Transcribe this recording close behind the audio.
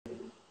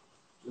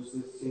Just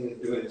this thing is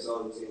doing its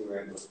own thing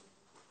right now.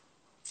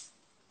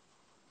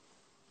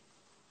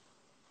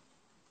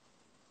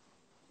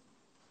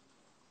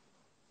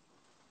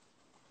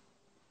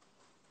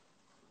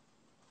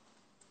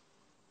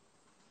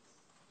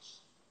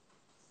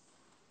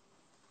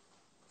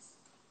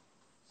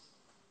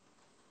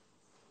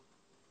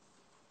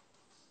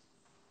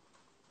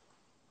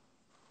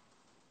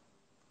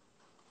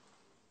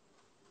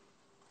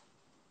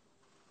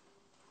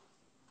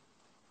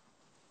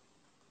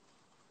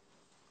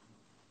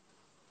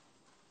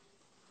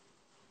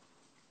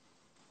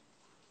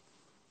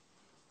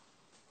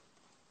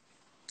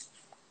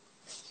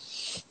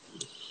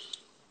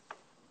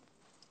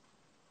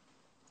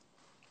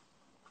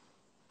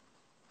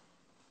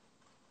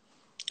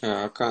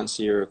 I can't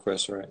see your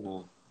request right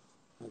now.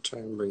 I'll try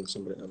and bring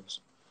somebody else.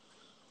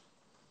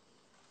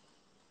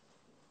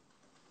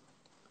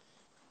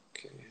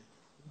 Okay,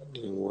 that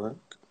didn't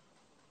work.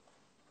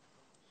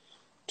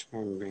 Try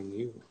and bring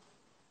you.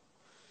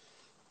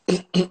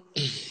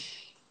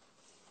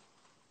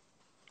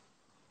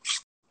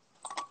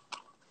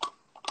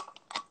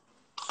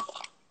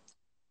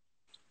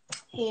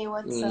 Hey,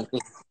 what's up?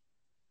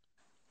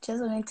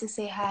 Just wanted to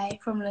say hi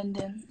from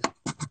London.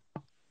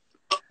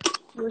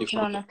 Working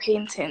on a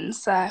painting,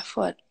 so I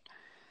thought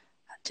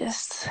I'd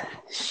just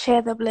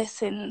share the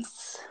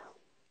blessings.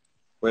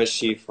 Where's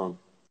she from?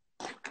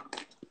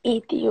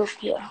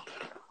 Ethiopia.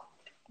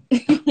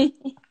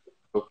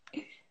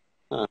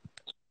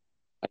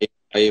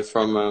 Are you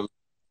from, are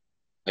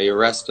you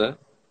Rasta?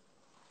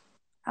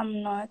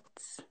 I'm not,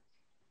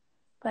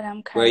 but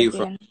I'm Where are you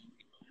from? Caribbean.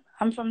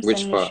 I'm from Which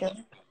St. part?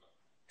 Lucia.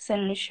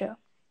 St. Lucia.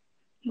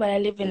 But I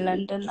live in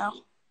London now.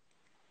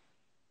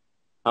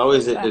 How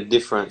is it the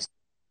difference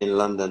in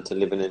London to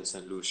living in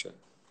St. Lucia?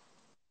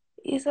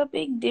 It's a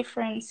big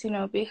difference,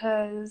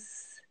 because,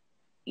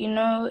 in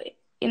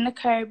the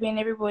Caribbean,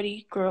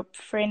 everybody grew up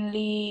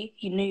friendly.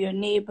 You know your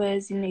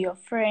neighbors, you know your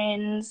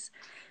friends.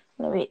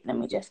 Wait, let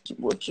me just keep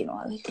working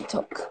while you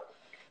talk.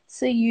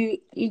 So you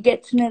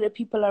get to know the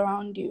people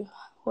around you.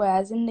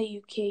 Whereas in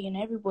the UK,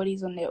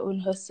 everybody's on their own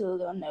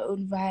hustle, on their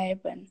own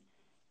vibe, and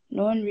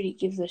no one really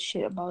gives a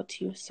shit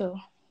about you. So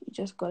you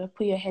just gotta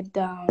put your head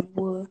down,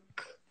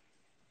 work,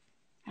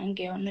 and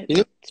get on it. You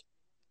know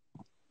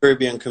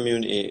Caribbean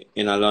community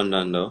in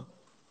London though?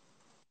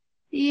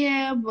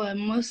 Yeah, but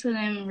most of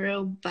them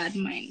real bad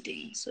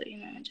minding. So,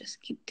 I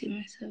just keep to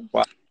myself.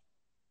 Well,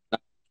 I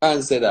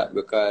can't say that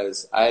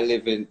because I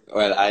lived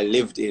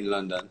in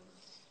London.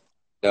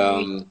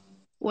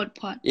 What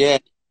part? Yeah,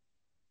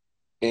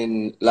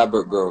 in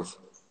Labrador Grove.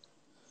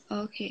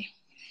 Okay,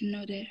 I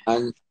know that.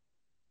 And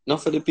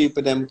not for the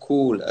people them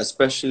cool,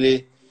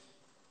 especially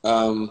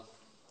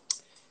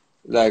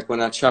like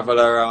when I travel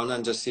around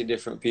and just see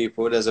different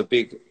people. There's a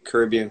big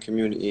Caribbean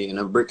community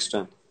in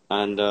Brixton,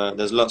 and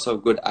there's lots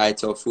of good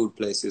ITO food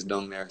places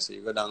down there. So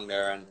you go down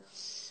there and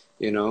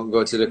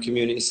go to the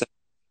community center,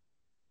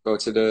 go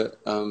to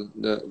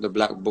the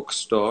black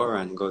bookstore,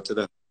 and go to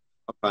the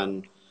shop,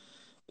 and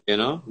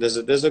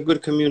there's a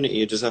good community.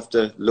 You just have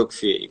to look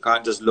for it. You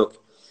can't just look.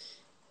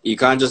 You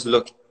can't just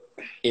look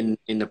in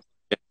the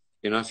project.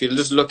 If you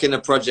just look in the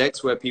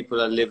projects where people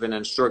are living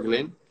and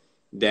struggling,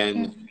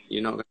 then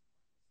you're not going to see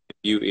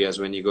beauty as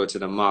when you go to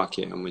the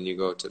market and when you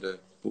go to the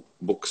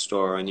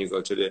bookstore and you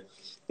go to there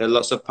are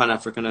lots of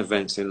Pan-African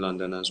events in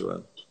London as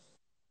well.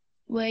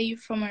 Where are you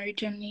from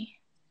originally?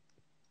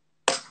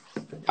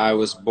 I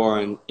was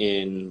born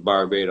in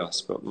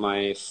Barbados, but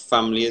my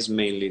family is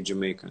mainly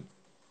Jamaican.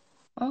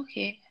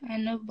 Okay, I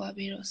know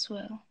Barbados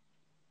well.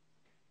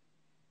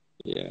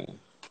 Yeah.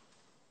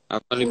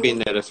 I've only been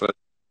there the first.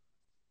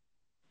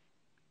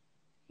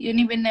 You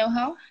only been there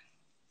how?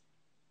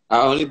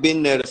 I only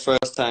been there the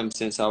first time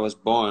since I was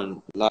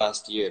born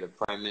last year. The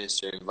Prime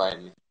Minister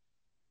invited me.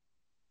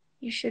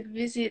 You should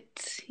visit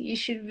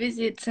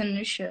St.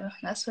 Lucia.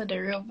 That's where the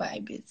real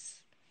vibe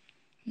is.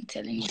 I'm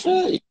telling you.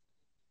 Yeah,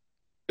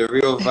 the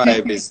real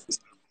vibe is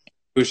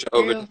push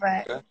over real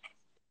vibe. Jamaica.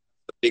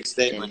 A big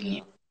statement,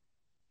 You.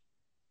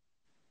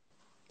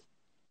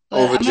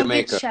 Well, over I'm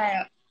Jamaica. a bit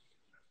shy.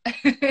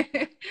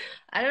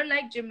 I don't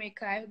like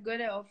Jamaica. I go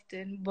there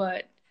often,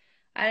 but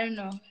I don't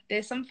know.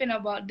 There's something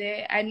about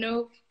there. I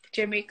know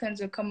Jamaicans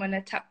will come and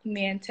attack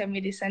me and tell me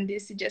this and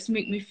this. It just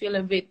make me feel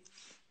a bit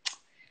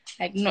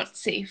like not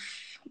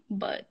safe.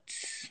 But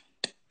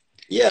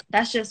yeah,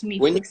 that's just me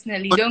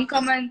personally. Don't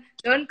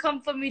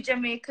come for me,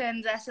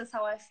 Jamaicans. That's just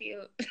how I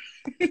feel.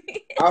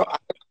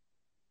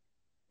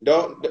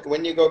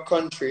 When you go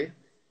country,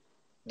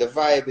 the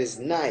vibe is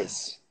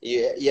nice.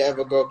 You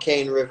ever go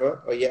Cane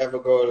River, or you ever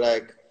go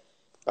like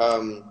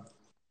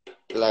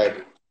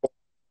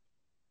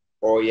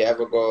or you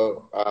ever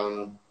go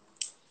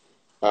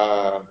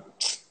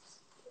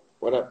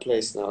what that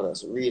place now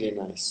that's really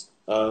nice?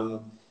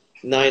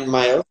 9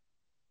 Mile.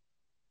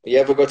 You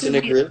ever go to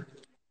Negril?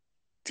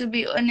 To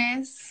be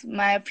honest,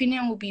 my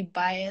opinion will be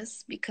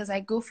biased because I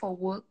go for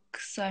work,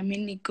 so I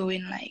mainly go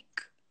in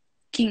like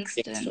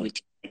Kingston,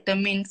 which is the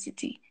main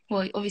city.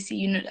 Well, obviously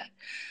you know that.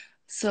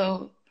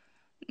 So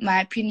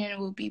my opinion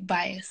will be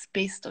biased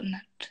based on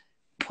that.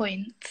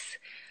 points.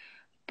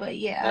 But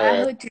yeah, All I right.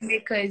 heard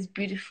Jamaica is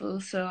beautiful,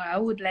 so I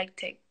would like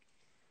to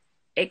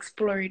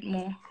explore it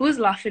more. Who's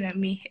laughing at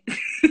me?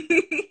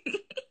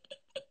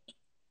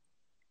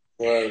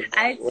 Well,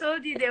 I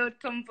told you they would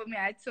come for me.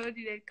 I told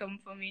you they'd come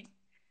for me.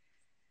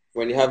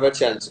 when you have a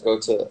chance, go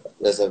to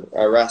there's a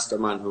Rasta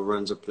man who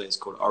runs a place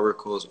called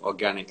Oracle's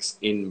Organics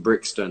in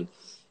Brixton,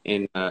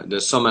 in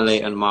the Summer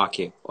Leighton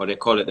Market, or they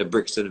call it the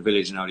Brixton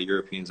Village now. The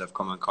Europeans have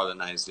come and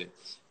colonized it.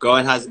 Go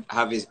and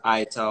have his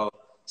ital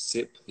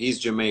sip. He's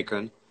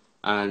Jamaican,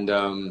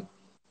 and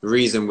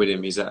reason with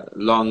him. He's a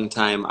long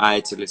time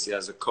italist. He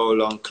has a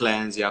colon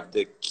cleanse. You have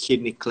the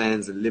kidney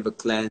cleanse, the liver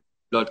cleanse,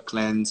 blood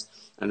cleanse,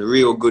 and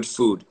real good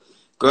food.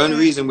 Go and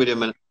reason with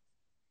him and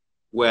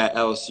where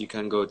else you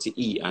can go to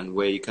eat and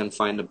where you can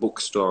find a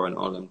bookstore and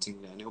all them things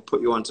there. And he'll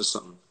put you onto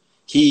something.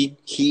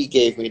 He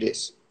gave me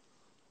this.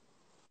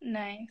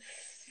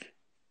 Nice.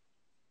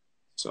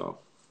 So,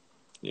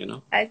 you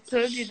know. I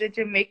told you the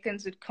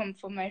Jamaicans would come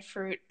for my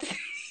fruit.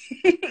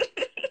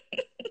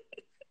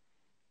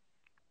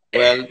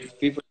 Well,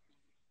 people,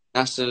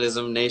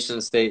 nationalism, nation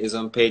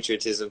statism,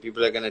 patriotism,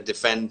 people are going to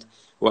defend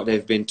what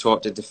they've been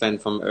taught to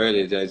defend from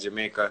early.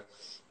 Jamaica,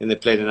 and they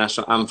play the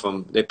national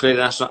anthem. They play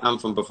the national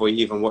anthem before you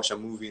even watch a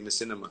movie in the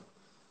cinema.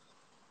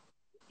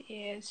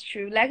 Yeah, it's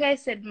true. Like I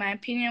said, my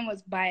opinion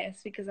was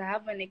biased because I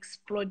haven't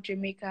explored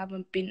Jamaica, I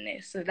haven't been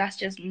there. So that's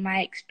just my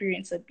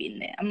experience of being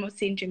there. I'm not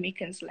saying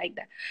Jamaicans like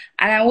that.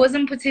 And I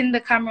wasn't putting the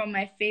camera on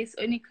my face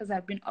only because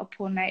I've been up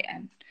all night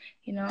and,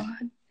 you know,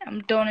 I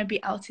don't want to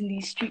be out in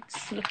these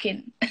streets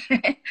looking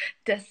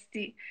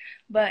dusty.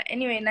 But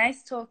anyway,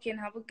 nice talking.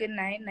 Have a good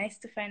night. Nice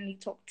to finally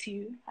talk to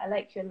you. I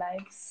like your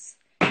lives.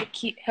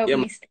 You help Yeah,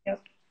 me man. stay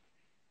up.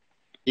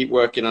 Keep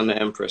working on the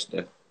Empress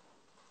there.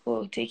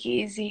 Oh, take it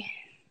easy.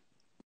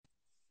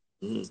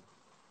 Mm.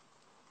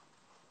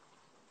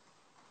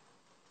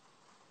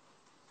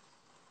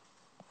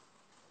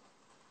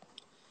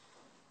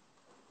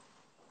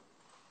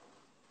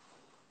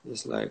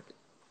 Just like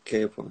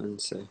Cape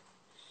and say,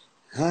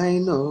 I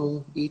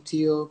know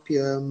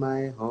Ethiopia,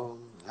 my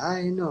home.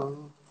 I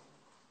know.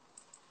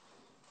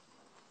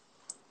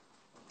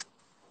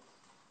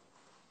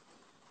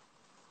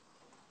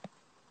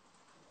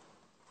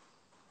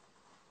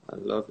 I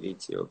love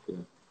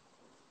Ethiopia.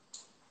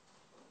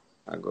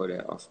 I go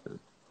there often.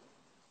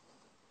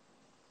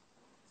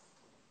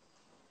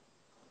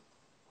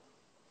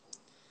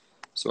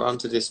 So on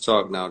to this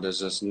talk now. There's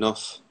just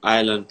enough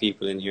island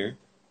people in here.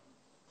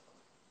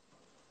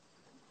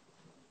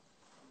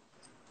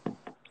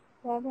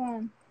 Log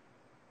on.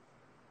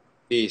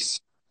 Peace.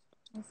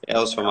 What's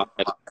Else from good?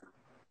 an island.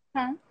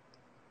 Huh?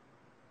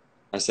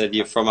 I said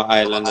you're from an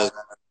island.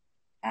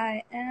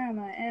 I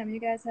am. You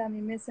guys have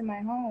me missing my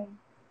home.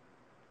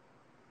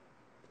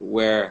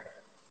 Where?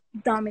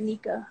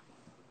 Dominica,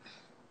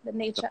 the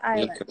nature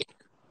island.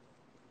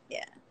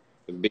 Yeah,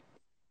 The, big,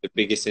 the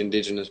biggest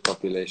indigenous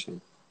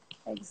population.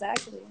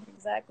 exactly.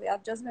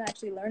 I've just been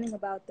actually learning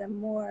about them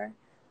more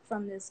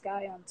from this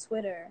guy on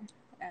Twitter,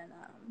 and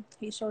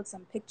he showed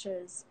some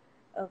pictures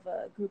of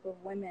a group of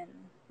women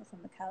from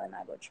the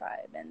Kalinago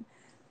tribe, and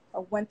I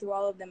went through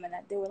all of them, and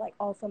they were like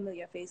all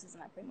familiar faces,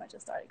 and I pretty much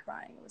just started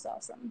crying. It was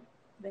awesome.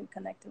 Been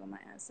connecting with my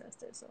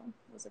ancestors, so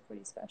it was a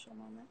pretty special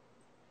moment.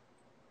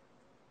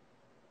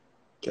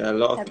 Yeah, a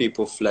lot of Have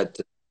people fled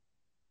to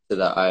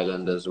that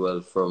island as well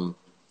from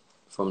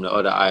the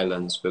other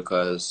islands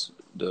because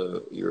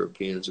the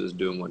Europeans was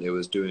doing what they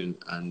was doing,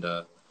 and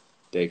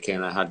they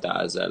kind of had that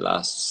as their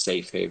last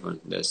safe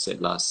haven, their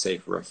last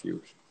safe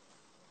refuge.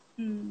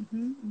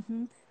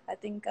 I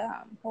think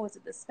what was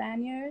it? The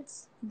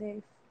Spaniards.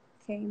 They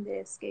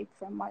escaped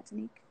from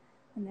Martinique,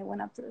 and they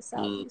went up to the Mm.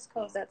 southeast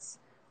coast. That's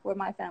where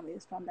my family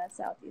is from. That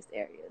southeast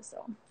area.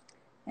 So,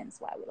 hence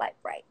why we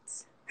like bright.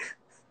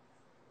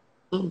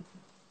 Mm.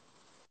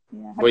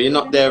 Yeah. But Have you you're ever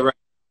not been? there right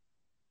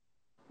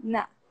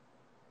Nah.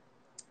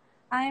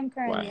 I am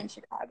currently Why? in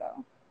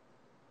Chicago.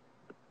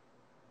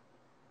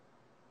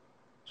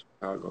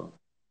 Chicago.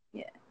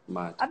 Yeah.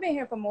 Mad. I've been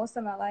here for most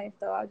of my life,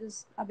 though.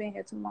 I've been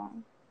here too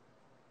long.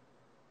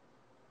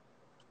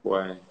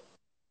 Why?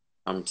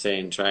 I'm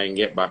saying try and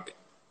get back.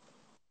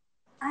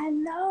 I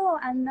know.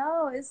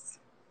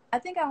 I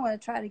think I want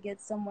to try to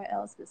get somewhere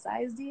else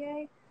besides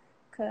DA,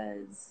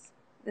 because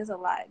there's a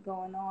lot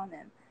going on,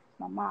 and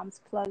my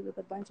mom's plugged with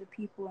a bunch of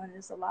people, and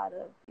there's a lot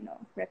of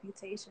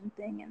reputation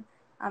thing, and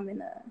I'm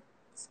in a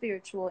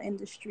spiritual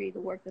industry, the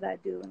work that I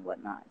do and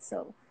whatnot.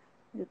 So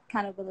it's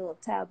kind of a little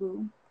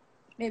taboo.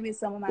 Maybe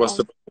some of my What's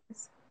the own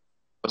things.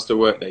 what's the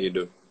work that you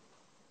do?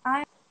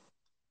 I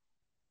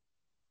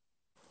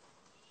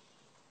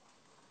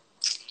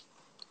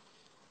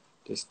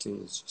This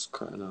thing is just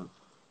cutting out.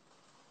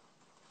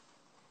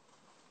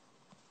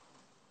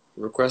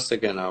 Request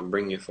again, I'll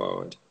bring you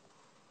forward.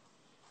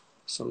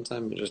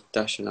 Sometimes you're just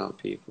dashing out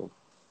people.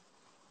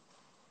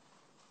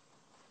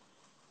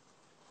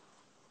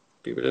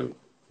 People don't,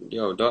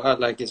 yo, don't act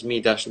like it's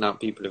me dashing out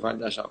people. If I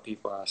dash out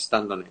people, I'll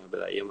stand on it. I'll be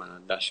like, yeah, man, I'll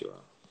dash you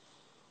out.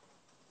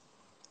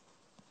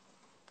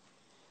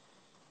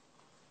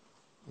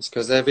 It's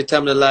because every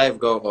time the live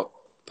go up,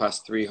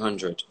 past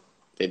 300,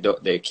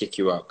 they kick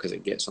you out because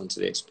it gets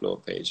onto the explore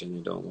page and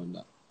you don't want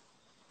that.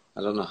 I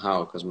don't know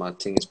how because my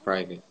thing is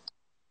private.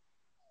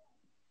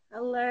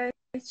 Hello,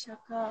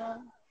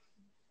 Chaka.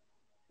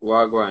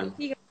 Wagwan,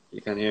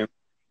 you can hear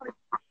me?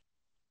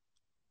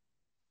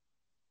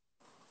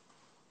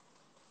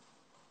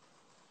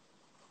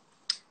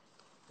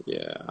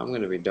 Yeah, I'm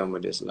gonna be done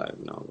with this live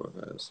now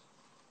because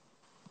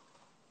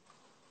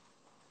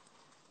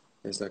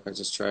it's like I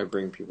just try to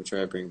bring people,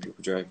 and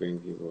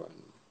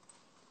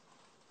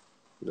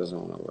it doesn't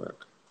want to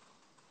work.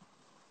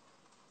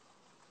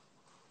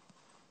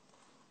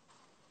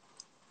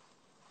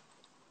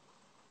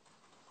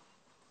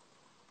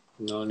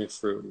 The only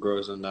fruit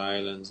grows on the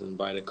islands and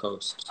by the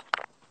coast.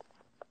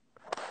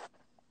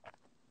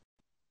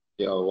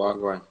 Yo,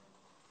 Wagwan.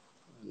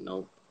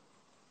 Nope.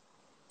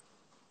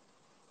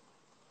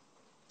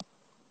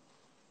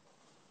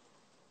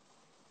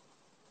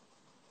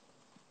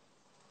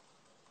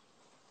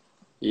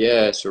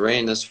 Yeah, it's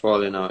rain that's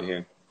falling out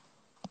here.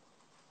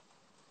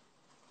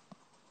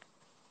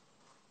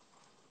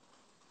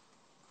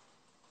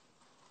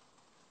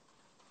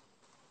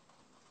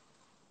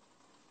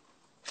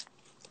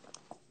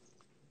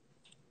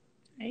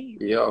 Hey.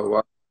 Yo,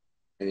 what?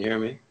 Can you hear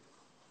me?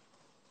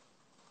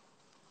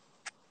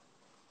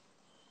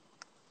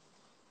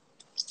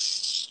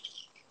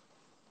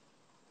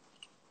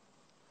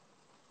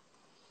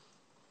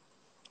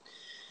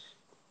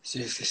 See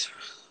if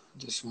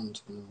this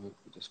one's gonna work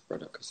with this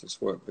product because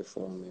it's worked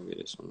before. Maybe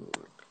this one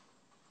will work.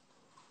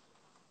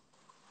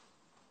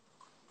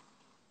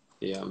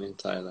 Yeah, I'm in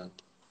Thailand.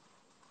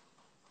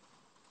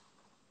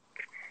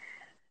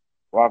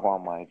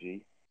 Wagwan, my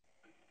G.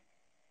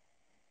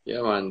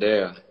 Yeah, man,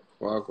 there.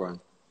 Wagwan.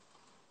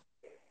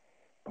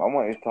 I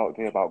wanted to talk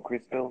to you about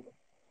crystals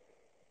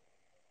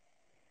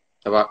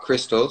About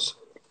crystals?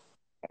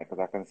 because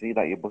I can see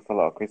that you bust a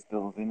lot of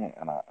crystals in it,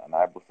 and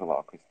I bust a lot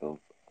of crystals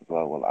as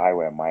well. Well, I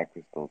wear my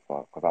crystals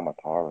for because I'm a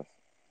Taurus,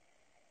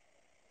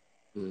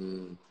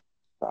 Mm.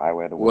 so I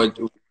wear the ones.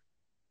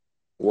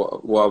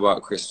 What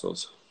about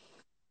crystals?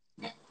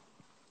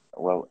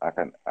 Well,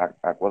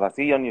 I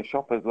see on your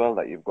shop as well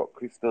that you've got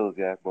crystals,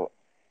 yeah, but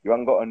you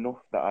haven't got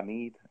enough that I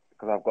need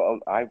because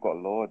I've got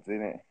loads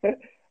in it.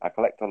 I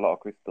collect a lot of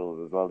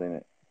crystals as well in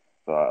it,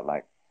 so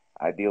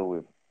I deal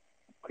with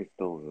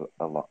crystals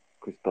a lot,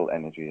 crystal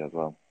energy as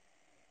well.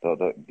 So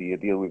do you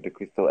deal with the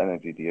crystal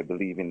energy? Do you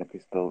believe in the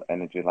crystal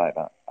energy like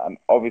that? And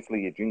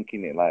obviously you're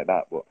drinking it like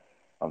that, but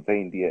I'm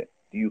saying,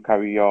 do you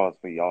carry yours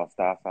for your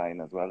star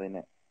sign as well in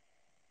it?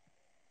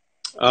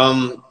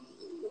 Um,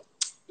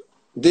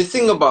 the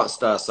thing about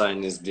star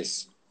sign is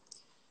this.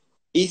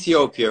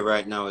 Ethiopia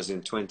right now is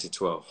in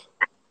 2012.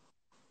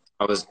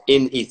 I was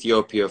in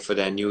Ethiopia for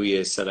their New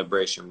Year's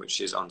celebration,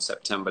 which is on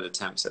September the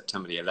 10th,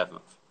 September the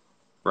 11th,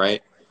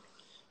 right?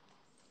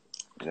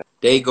 Yeah.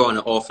 They go on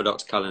an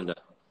Orthodox calendar.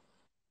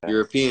 Yeah.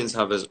 Europeans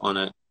have us on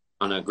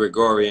a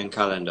Gregorian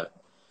calendar.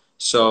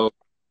 So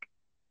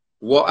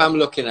what I'm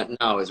looking at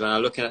now is when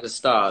I'm looking at the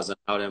stars and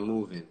how they're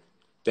moving,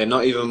 they're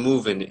not even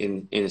moving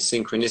in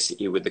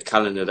synchronicity with the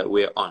calendar that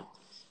we're on.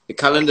 The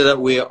calendar that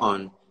we're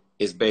on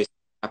is based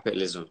on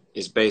capitalism.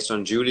 It's based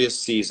on Julius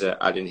Caesar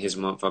adding his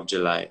month of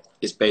July.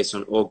 It's based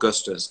on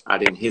Augustus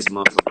adding his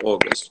month of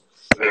August.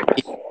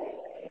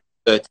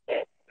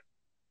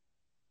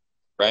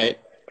 Right?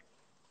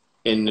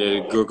 In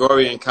the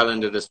Gregorian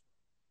calendar,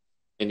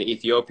 in the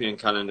Ethiopian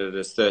calendar,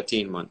 there's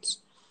 13 months,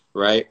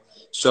 right?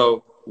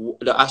 So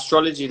the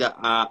astrology that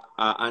our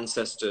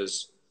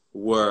ancestors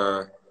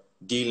were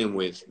dealing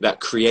with that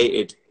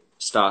created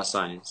star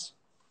signs,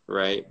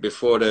 right?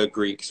 Before the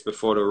Greeks,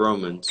 before the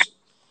Romans,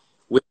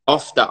 we're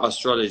off that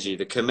astrology.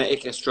 The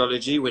Kemetic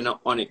astrology, we're not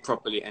on it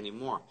properly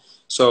anymore.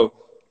 So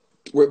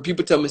when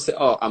people tell me, say,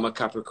 oh, I'm a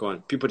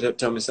Capricorn. People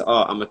tell me, say,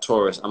 oh, I'm a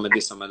Taurus. I'm a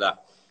this, I'm a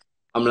that.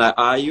 I'm like,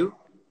 are you?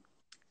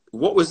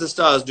 What was the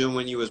stars doing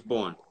when you was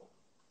born?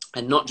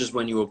 And not just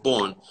when you were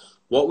born.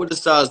 What were the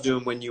stars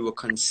doing when you were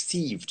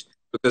conceived?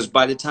 Because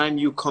by the time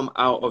you come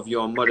out of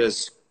your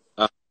mother's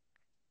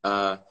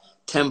uh,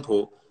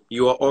 temple,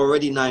 you are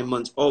already 9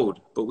 months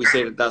old. But we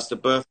say that that's the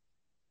birth.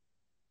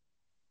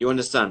 You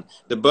understand?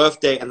 The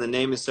birthday and the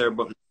naming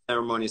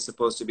ceremony is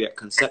supposed to be at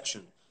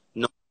conception,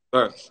 not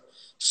birth.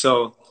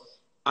 So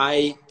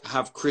I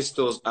have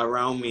crystals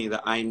around me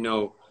that I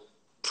know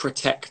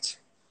protect,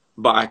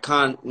 but I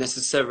can't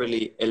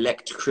necessarily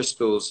elect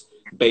crystals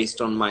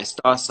based on my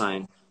star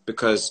sign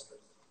because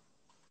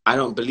I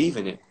don't believe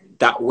in it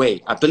that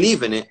way. I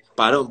believe in it,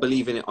 but I don't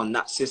believe in it on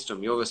that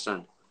system. You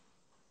understand?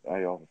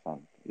 I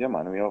understand. Yeah,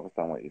 man, we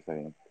understand what you're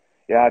saying.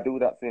 Yeah, I do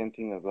that same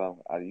thing as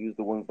well. I use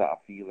the ones that I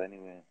feel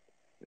anyway.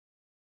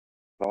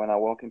 So when I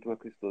walk into a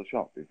crystal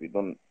shop, if it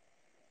doesn't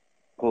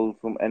pull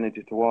some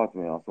energy towards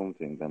me or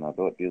something, then I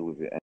don't deal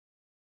with it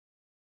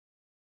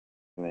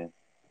anyway.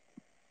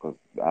 Because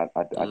I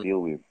Mm. deal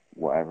with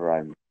whatever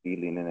I'm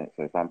feeling in it.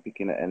 So if I'm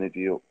picking the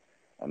energy up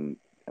and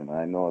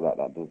I know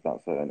that does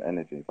that certain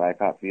energy, if I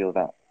can't feel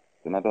that,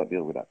 then I don't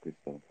deal with that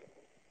crystal.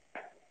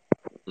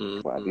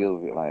 But I Mm-hmm. deal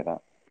with it like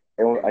that.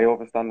 I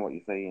understand what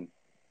you're saying.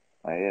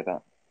 I hear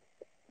that.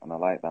 and I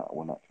like that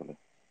one actually.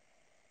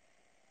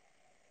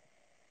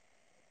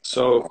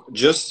 So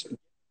just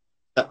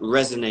that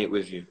resonate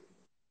with you,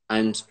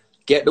 and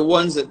get the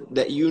ones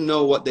that you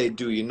know what they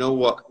do. You know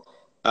what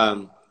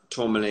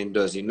tourmaline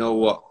does. You know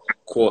what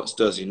quartz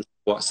does. You know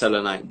what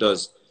selenite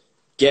does.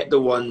 Get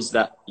the ones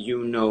that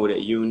you know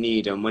that you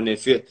need, and when they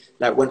feel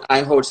like when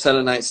I hold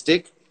selenite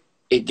stick,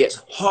 it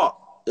gets hot,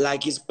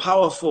 like it's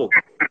powerful,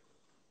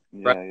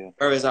 right? Yeah, yeah.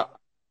 Whereas I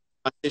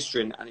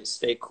transistring and it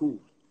stay cool.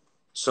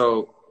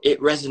 So it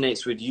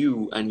resonates with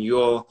you and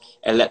your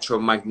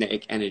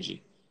electromagnetic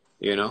energy,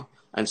 you know?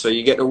 And so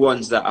you get the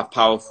ones that are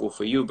powerful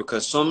for you,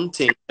 because some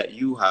things that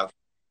you have,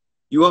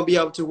 you won't be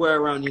able to wear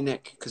around your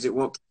neck because it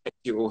won't protect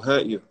you or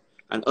hurt you.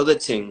 And other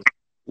things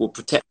will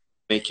protect,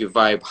 make you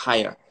vibe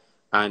higher.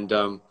 And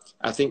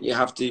I think you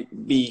have to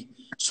be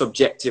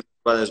subjective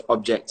as well as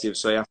objective.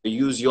 So you have to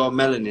use your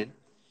melanin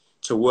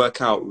to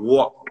work out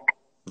what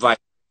vibes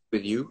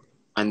with you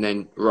and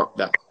then rock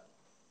that.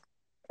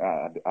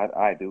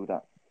 I do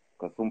that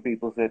because some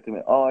people say to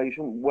me, "Oh, you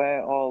shouldn't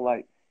wear all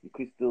like your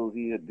crystals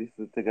here, this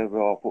is together,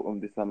 or put them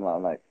this and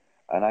that."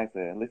 And I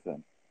say,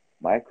 "Listen,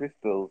 my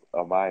crystals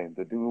are mine.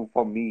 They do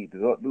for me. They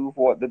don't do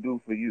for what they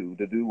do for you.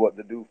 They do what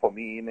they do for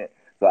me, innit?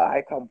 So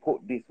I can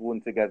put this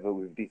one together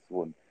with this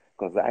one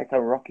because I can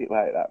rock it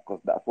like that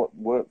because that's what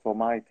works for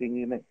my thing,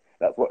 innit?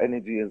 That's what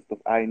energy and stuff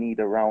I need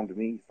around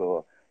me.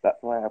 So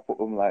that's why I put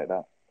them like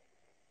that.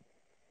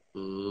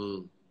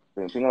 Mm.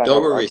 Thing like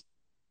Don't worry.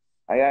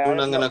 I Soon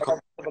I'm gonna come.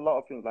 have a lot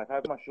of things. Like I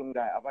have my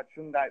shungite. I've had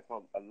shungite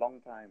for a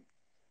long time.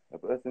 A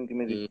person give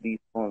me Mm. these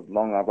ones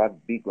long. I've got a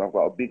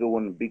bigger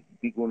one, big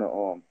one at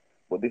home.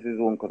 But this is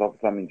one because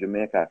obviously I'm in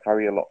Jamaica. I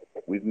carry a lot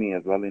with me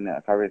as well in it. I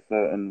carry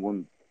certain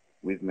ones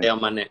with me. Stay on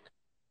my neck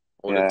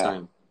all the Yeah,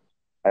 time.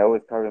 I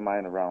always carry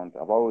mine around.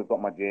 I've always got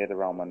my jade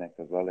around my neck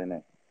as well in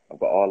it. I've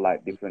got all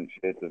like different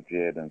shades of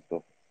jade and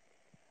stuff.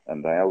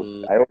 And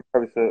Mm. I always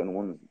carry certain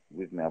ones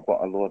with me. I've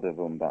got a load of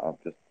them that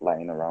I've just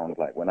lying around.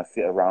 Like when I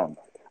sit around,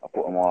 I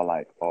put them all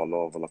like all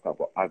over. Like I've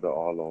got agate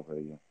all over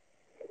here.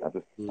 I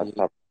just Mm.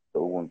 have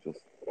little ones just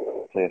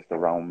placed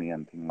around me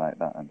and things like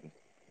that, and just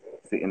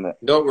sit in the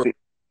Don't worry. sit,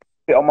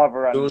 sit on my Soon,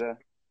 veranda,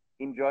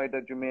 enjoy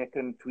the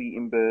Jamaican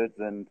tweeting birds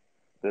and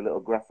the little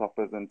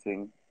grasshoppers and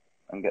things,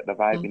 and get the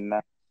vibe in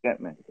that. Get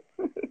me?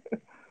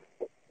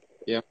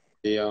 yeah.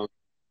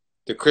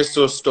 The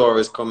crystal store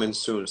is coming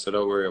soon, so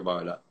don't worry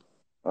about that.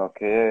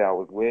 Okay, I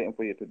was waiting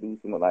for you to do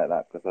something like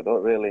that because I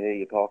don't really hear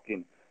you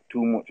talking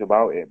too much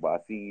about it, but I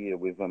see you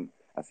with them.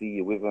 I see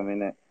you with them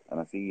in it, and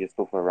I see your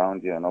stuff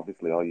around you, and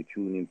obviously all your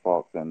tuning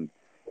forks and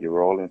your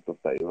rolling stuff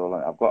that you're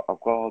rolling. I've got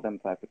all them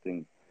type of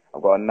things.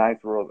 I've got a nice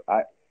roll.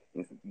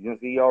 You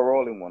see your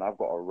rolling one. I've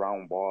got a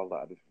round ball that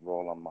I just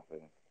roll on my face.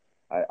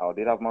 I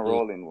did have my Mm.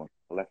 rolling one.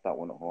 I left that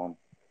one at home,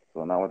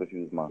 so now I just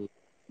use my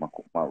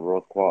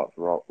rose quartz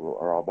raw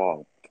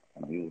ball,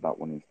 and I use that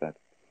one instead.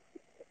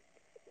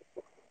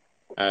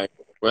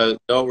 Well,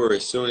 don't worry.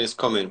 Soon it's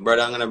coming,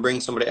 brother. I'm gonna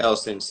bring somebody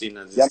else in, seeing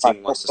as Yeah, this man.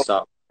 thing wants to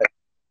start.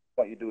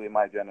 What you do in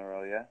my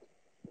general, yeah?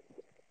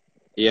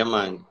 Yeah,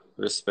 man. Yeah,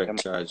 Respect, man.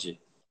 Chargy.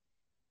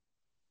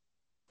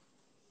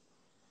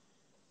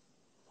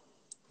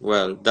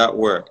 Well, that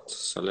worked.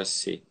 So let's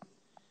see.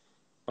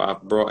 But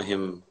I've brought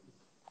him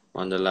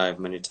on the live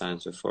many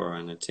times before,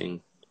 and I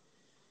think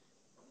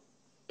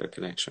the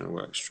connection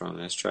works strong.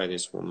 Let's try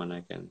this woman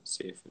again.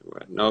 See if it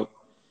works. Nope.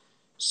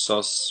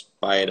 Sauce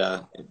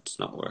Spider. It's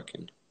not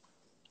working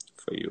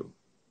for you.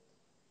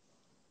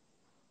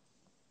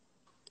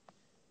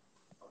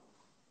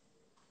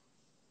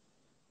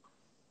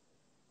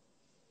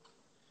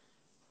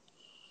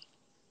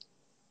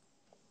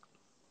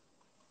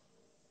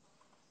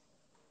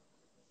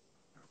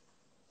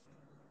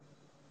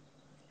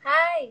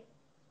 Hi,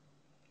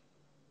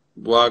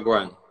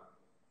 Wagwan.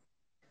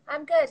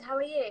 I'm good. How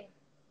are you?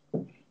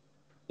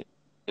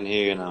 Can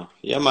hear you now.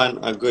 Yeah, man.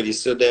 I'm good. You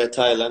still there,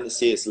 Thailand?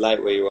 See, it's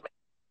light where you are.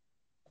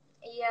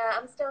 Yeah,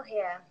 I'm still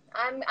here.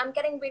 I'm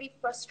getting really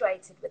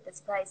frustrated with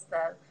this place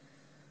though.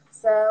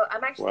 So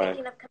I'm actually Why?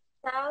 thinking of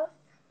coming south.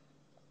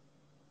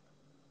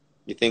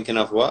 You thinking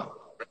of what?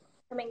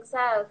 Coming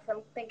south.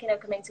 I'm thinking of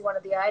coming to one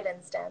of the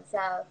islands down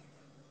south.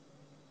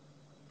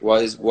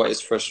 What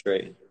is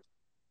frustrating?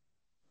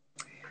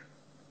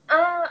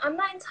 I'm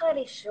not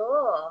entirely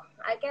sure.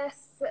 I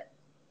guess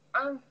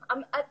I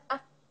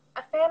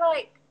feel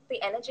like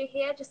the energy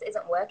here just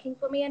isn't working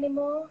for me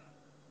anymore.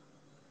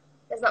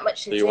 There's not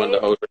much to So you want the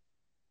do. ocean?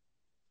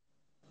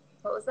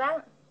 What was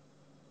that?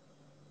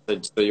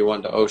 So you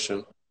want the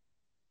ocean?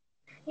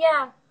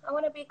 Yeah, I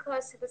want to be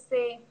close to the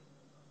sea.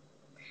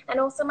 And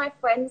also my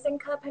friend's in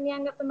Koh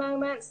Phangan at the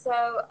moment,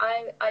 so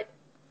I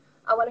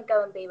want to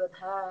go and be with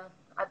her.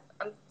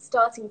 I'm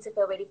starting to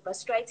feel really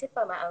frustrated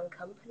by my own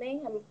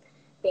company. I'm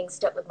being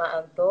stuck with my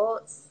own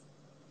thoughts.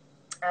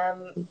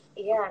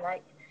 Yeah,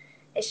 and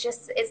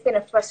it's been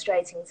a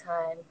frustrating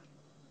time.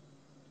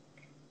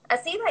 I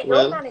see that you're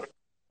Well, managing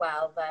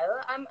well, though.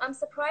 I'm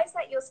surprised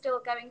that you're still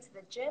going to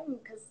the gym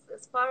because,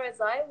 as far as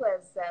I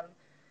was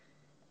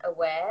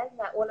aware,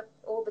 that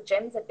all the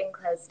gyms have been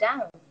closed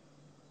down.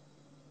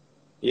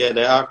 Yeah,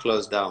 they are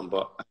closed down,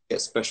 but I get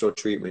special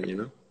treatment, you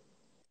know?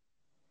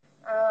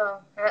 Oh,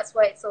 that's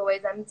why it's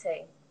always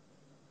empty.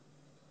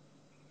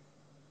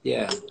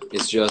 Yeah,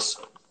 it's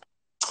just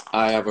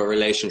I have a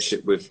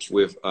relationship with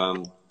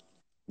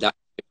that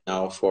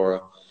now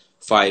for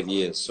 5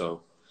 years.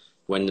 So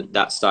when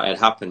that started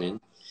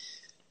happening,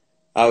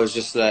 I was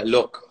just like,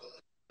 look,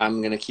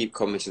 I'm gonna keep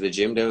coming to the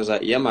gym. They was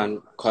like, yeah, man,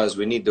 because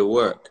we need the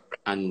work.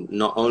 And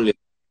not only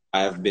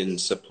I have been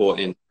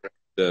supporting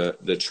the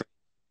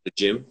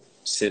gym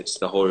since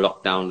the whole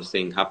lockdown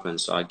thing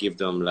happened. So I give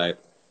them like,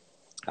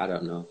 I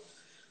don't know,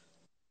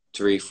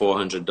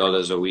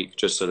 $300-400 a week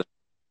just so they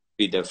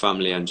feed their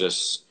family and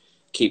just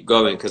keep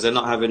going because they're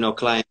not having no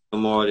clients no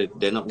more.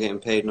 They're not getting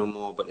paid no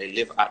more, but they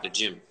live at the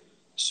gym.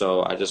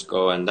 So I just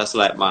go, and that's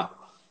like my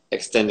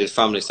extended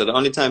family. So the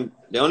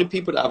only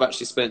people that I've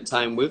actually spent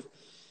time with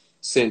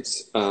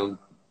since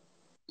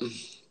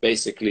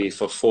basically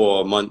for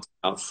 4 months,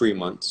 3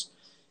 months,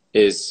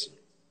 is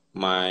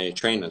my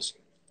trainers.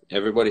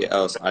 Everybody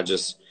else, I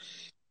just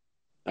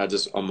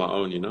on my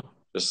own, you know.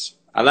 Just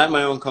I like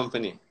my own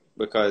company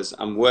because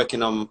I'm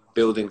working on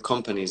building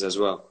companies as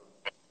well.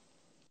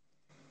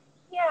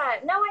 Yeah,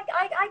 no,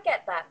 I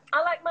get that.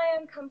 I like my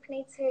own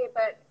company too,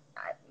 but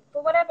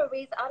for whatever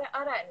reason,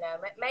 I don't know.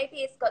 Maybe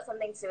it's got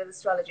something to do with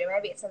astrology.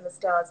 Maybe it's in the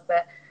stars,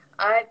 but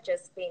I've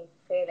just been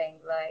feeling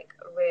like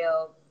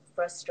real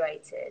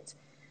frustrated.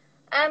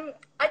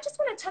 I just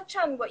want to touch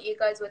on what you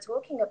guys were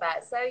talking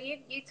about. So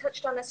you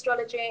touched on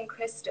astrology and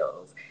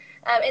crystals.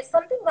 It's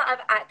something that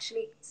I've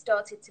actually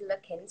started to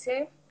look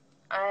into.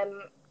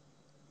 Um,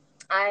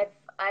 I've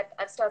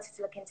started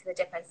to look into the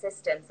different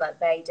systems like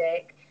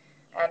Vedic,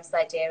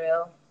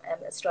 sidereal,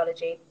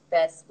 astrology.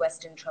 There's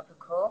Western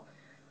tropical.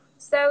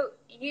 So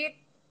you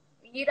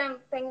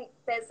don't think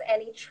there's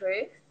any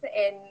truth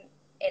in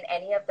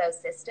any of those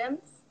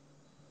systems?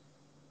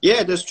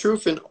 Yeah, there's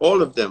truth in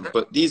all of them,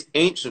 but these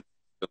ancient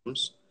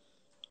systems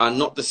are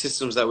not the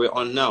systems that we're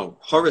on now.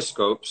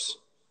 Horoscopes,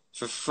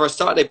 for a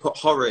start, they put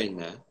horror in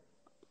there.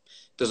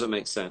 Doesn't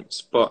make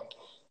sense. But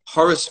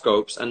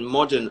horoscopes and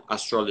modern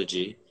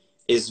astrology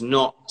is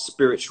not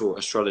spiritual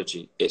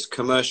astrology. It's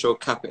commercial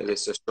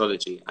capitalist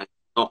astrology and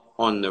not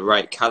on the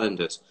right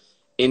calendars.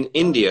 In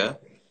India,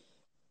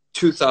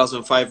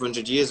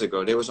 2,500 years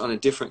ago, they was on a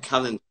different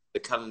calendar, the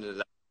calendar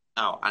that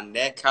now, and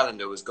their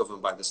calendar was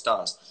governed by the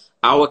stars.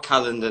 Our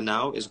calendar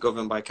now is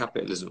governed by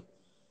capitalism.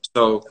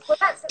 So Well,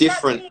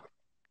 different.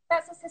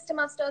 that's a system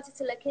I've started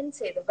to look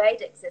into, the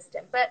Vedic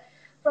system. But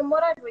from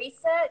what I've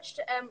researched,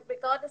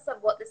 regardless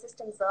of what the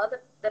systems are,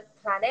 the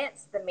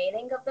planets, the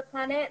meaning of the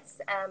planets,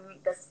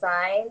 the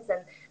signs,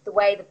 and the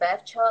way the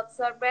birth charts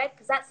are read,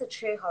 because that's a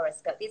true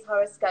horoscope. These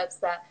horoscopes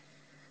that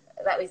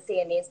we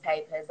see in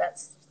newspapers,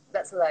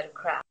 that's a load of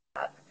crap.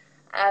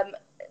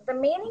 The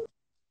meanings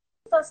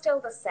are still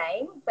the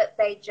same, but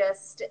they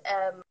just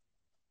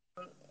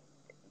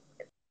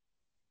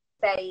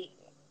they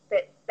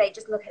they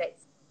just look at it.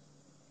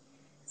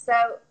 So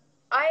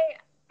I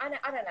I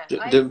don't know.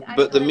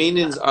 But the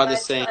meanings are the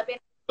same.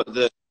 But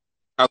the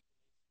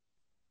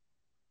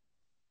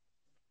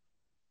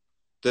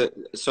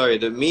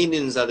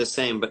meanings are the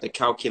same, but the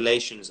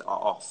calculations are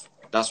off.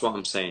 That's what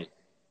I'm saying.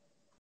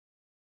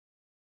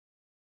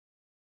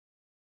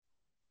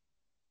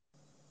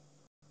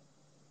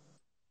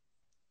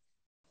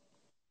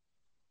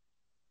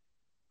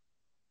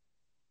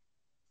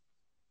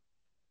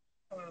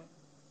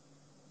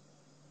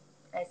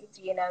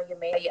 Do you know your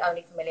meaning? Are you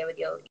only familiar with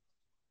your?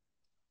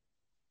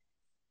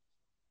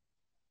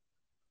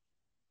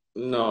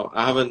 No,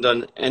 I haven't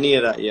done any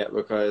of that yet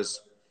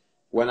because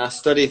when I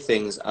study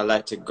things, I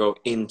like to go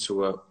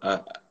into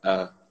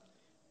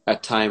a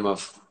time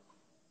of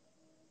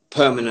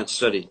permanent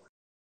study.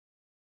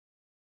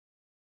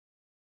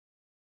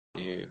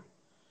 Yeah.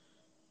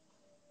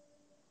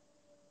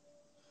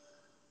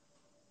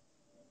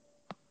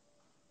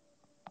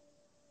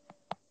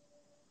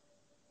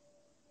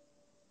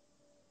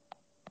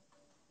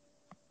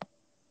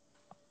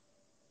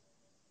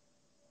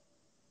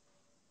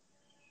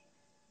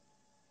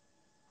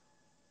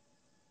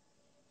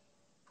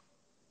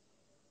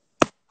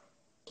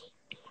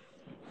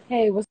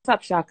 Hey, what's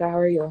up, Shaka? How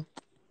are you?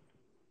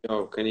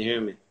 Yo, can you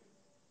hear me?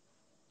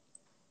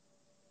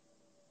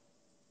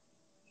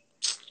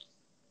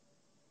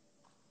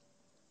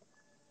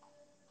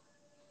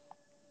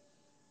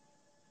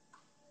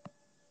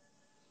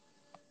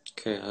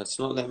 Okay, it's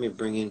not letting me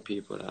bring in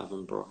people that I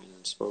haven't brought in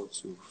and spoke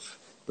to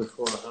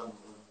before.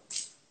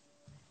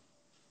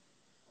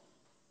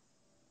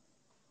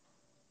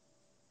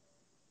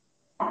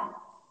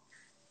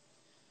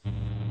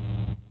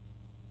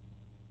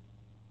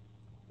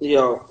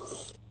 Yo,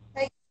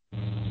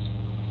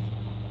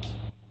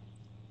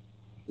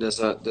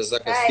 there's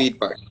like a Hi.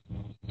 feedback.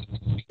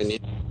 Can you?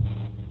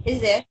 Is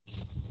there?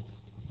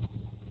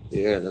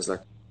 Yeah, there's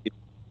like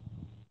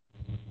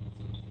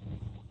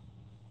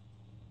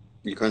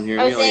you can't hear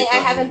I me was or you saying I can't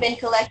hear haven't me. been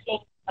collecting.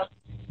 I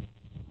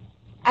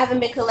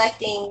haven't been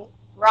collecting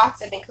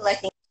rocks. I've been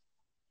collecting.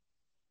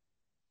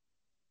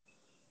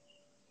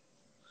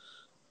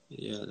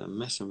 Yeah, they're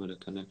messing with the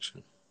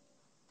connection.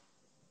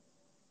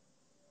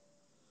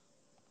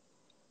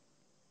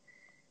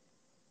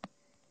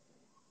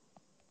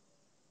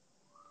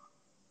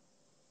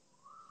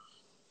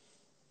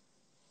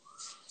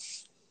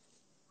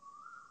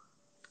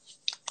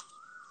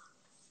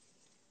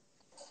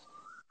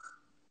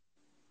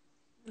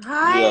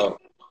 Yo,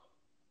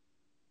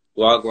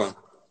 Wagwan.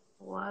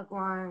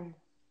 Wagwan.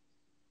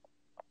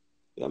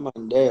 Yeah,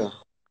 man, there.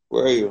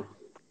 Where are you?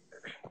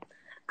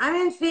 I'm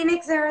in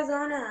Phoenix,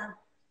 Arizona.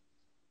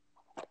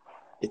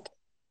 It's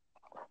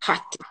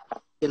hot,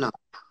 you know.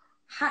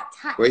 Hot,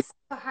 Where, so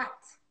hot.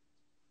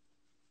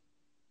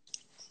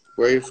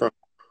 where are you from?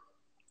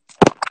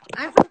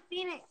 I'm from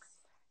Phoenix.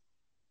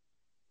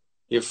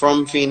 You're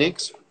from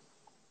Phoenix?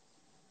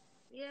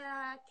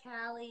 Yeah,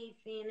 Cali,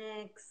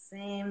 Phoenix,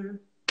 same.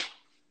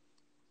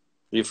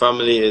 Your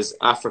family is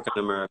African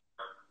American.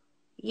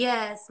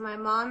 Yes, my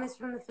mom is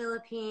from the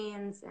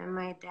Philippines and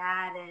my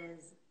dad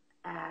is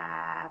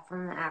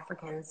from the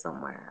African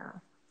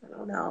somewhere. I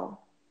don't know.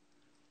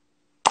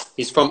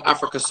 He's from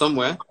Africa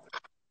somewhere.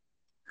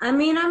 I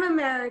mean, I'm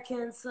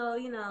American, so,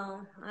 you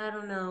know, I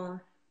don't know.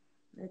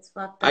 It's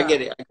fucked up. I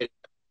get it.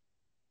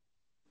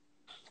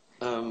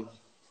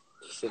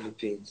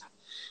 Philippines.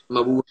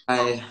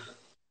 Mabuhay.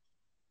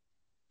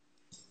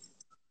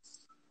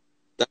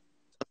 That's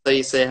how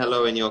you say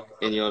hello in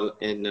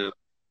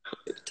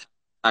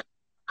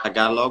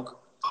Tagalog.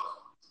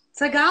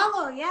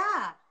 Tagalog,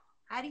 yeah.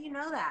 How do you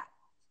know that?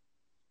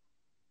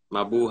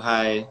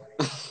 Mabuhay.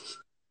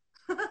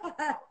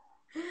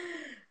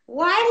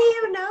 Why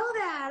do you know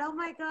that? Oh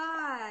my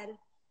God.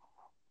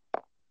 I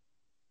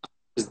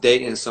was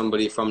dating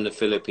somebody from the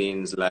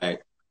Philippines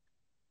like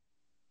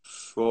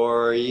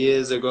 4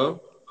 years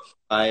ago,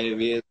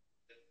 5 years.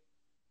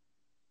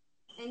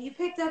 And you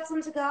picked up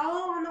some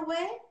Tagalog on the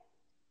way?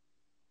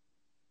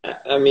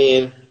 I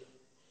mean,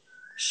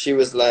 she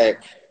was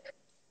like,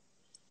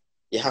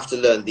 you have to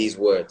learn these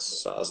words.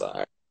 So I was like, all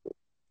right.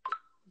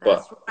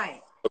 That's But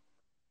right.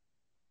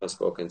 I've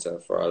spoken to her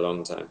for a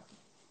long time.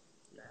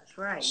 That's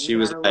right. She You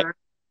was gotta like,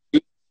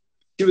 learn.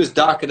 she was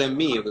darker than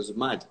me. It was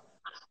mad.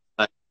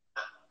 Like,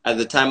 at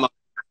the time I was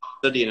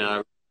studying,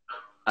 and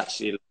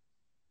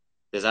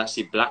there's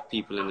actually black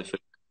people in the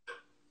Philippines.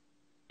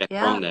 They're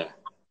Yeah. from there.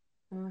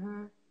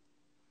 Mm-hmm.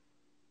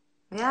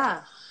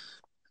 Yeah.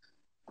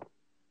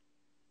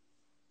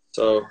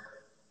 So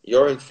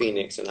you're in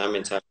Phoenix and I'm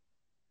in Thailand.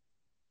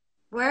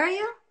 Where are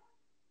you?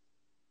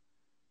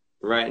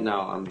 Right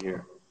now, I'm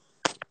here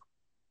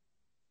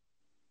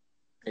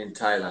in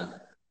Thailand.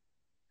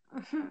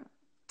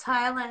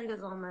 Thailand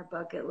is on my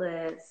bucket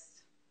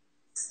list.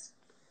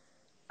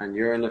 And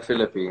you're in the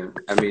Philippines.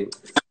 I mean,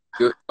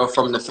 you're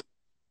from the Philippines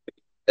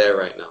there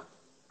right now.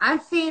 I'm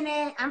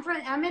Phoenix.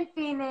 I'm in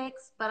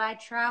Phoenix, but I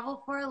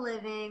travel for a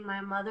living.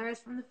 My mother is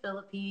from the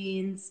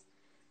Philippines.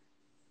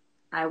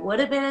 I would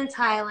have been in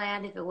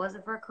Thailand if it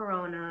wasn't for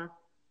Corona.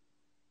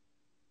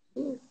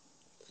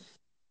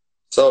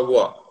 So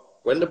what?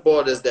 When the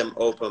borders them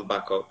open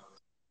back up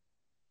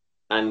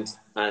and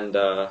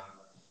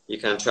you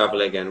can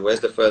travel again, where's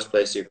the first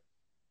place you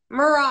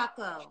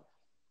Morocco.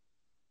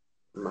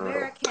 go?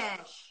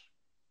 Marrakesh.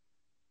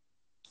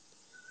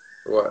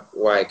 What?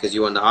 Why? Because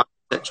you want the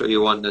architecture, or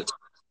you want the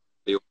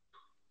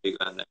you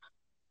going there?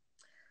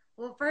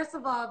 Well, first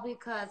of all,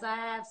 because I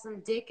have some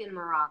dick in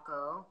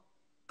Morocco.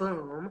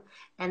 Boom.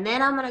 And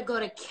then I'm going to go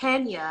to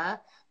Kenya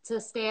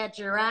to stay at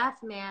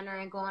Giraffe Manor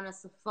and go on a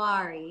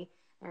safari.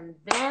 And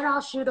then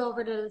I'll shoot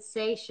over to the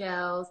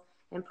Seychelles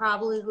and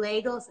probably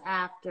Lagos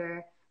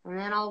after. And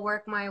then I'll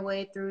work my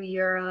way through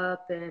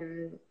Europe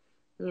and,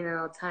 you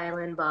know,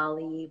 Thailand,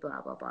 Bali,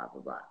 blah, blah, blah,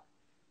 blah, blah.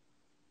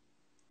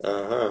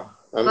 Uh-huh.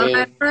 But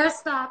my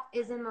first stop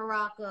is in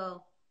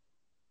Morocco.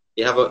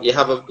 You have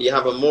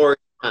a more.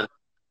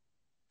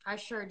 I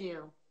sure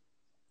do.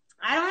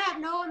 I don't have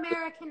no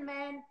American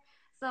men,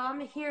 so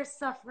I'm here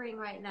suffering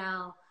right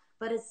now.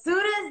 But as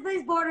soon as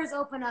these borders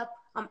open up,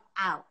 I'm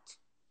out.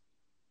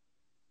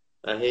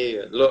 I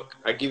hear you. Look,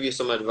 I give you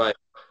some advice.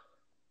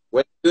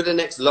 When you do the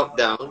next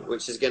lockdown,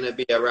 which is going to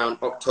be around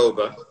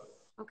October,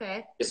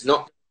 Okay. it's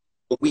not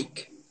a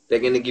week. They're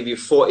going to give you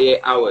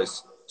 48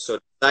 hours. So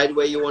decide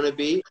where you want to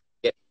be.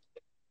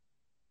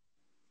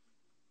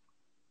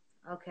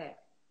 Okay.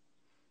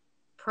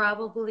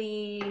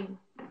 Probably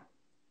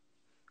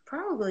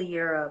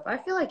Europe. I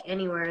feel like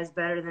anywhere is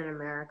better than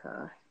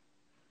America.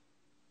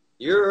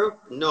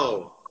 Europe?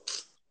 No.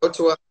 Go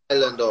to an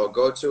island or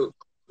go to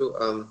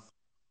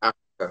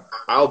Africa.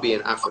 I'll be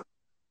in Africa.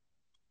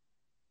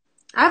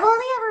 I've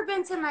only ever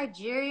been to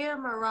Nigeria,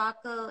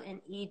 Morocco,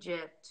 and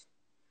Egypt.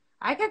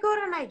 I could go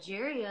to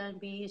Nigeria and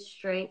be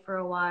straight for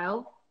a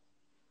while.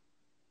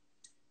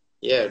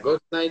 Yeah, go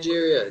to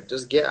Nigeria.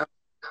 Just get out.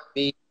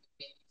 Be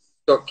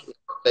stuck in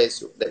a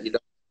place that you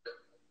don't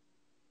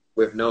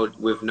with no dick.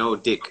 With no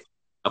dick.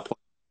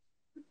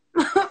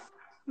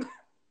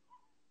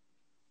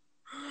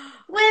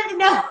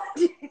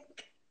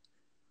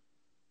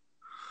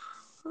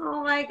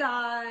 Oh my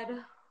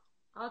God.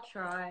 I'll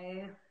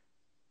try.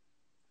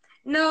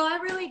 No, I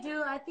really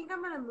do. I think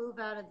I'm gonna move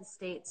out of the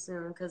States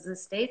soon because the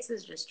States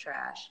is just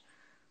trash.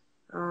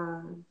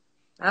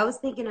 I was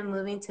thinking of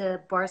moving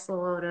to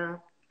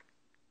Barcelona.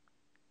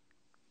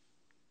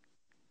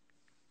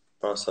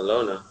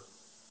 Barcelona.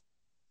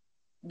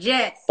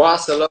 Yes.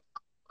 Barcelona.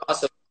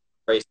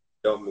 Racist.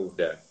 Don't move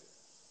there.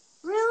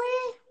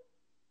 Really?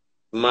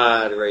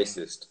 Mad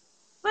racist.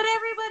 But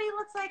everybody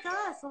looks like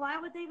us, so why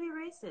would they be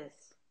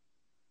racist?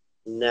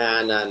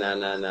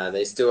 Nah.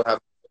 They still have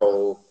the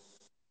whole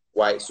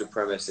white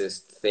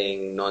supremacist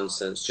thing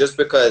nonsense. Just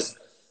because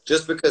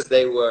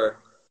they were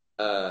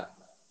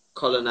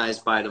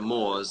colonized by the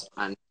Moors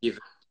and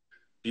given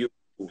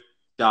beautiful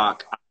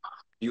dark,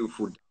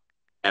 beautiful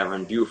hair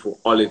and beautiful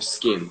olive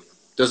skin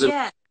doesn't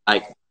Yeah.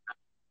 like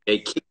they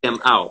kicked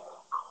them out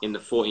in the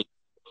 14th,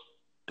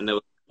 and there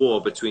was a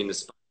war between the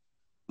Spanish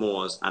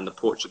Moors and the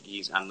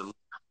Portuguese and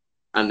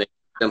they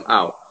kicked them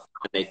out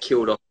and they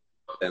killed all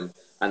of them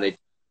and they turned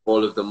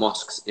all of the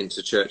mosques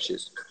into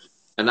churches,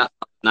 and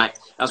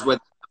that's where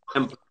the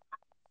Temple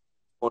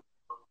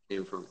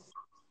came from.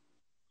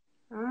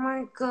 Oh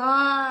my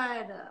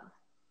God.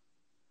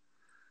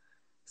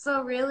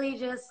 So really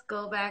just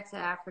go back to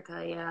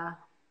Africa, yeah.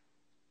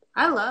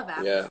 I love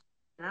Africa.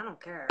 Yeah. I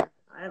don't care.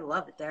 I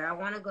love it there. I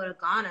want to go to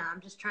Ghana.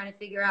 I'm just trying to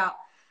figure out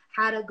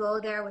how to go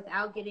there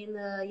without getting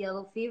the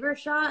yellow fever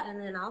shot, and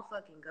then I'll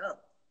fucking go.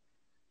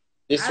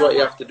 This is what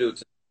you have to do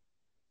to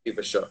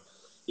fever shot.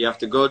 You have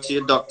to go to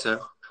your doctor.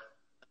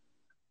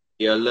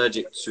 You're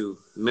allergic to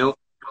milk,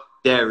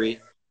 dairy,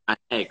 and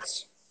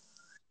eggs,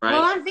 right?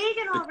 Well, I'm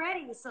vegan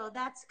already, so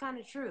that's kind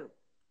of true.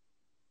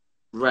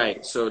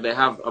 Right. So they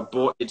have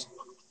aborted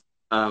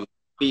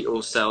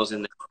fetal cells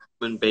in the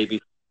human baby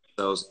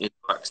cells in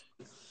the vaccine.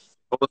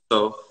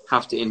 Also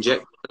have to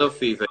inject yellow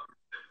fever,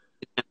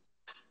 and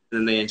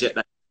then they inject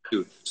that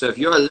too. So if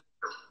you're allergic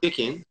to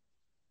chicken,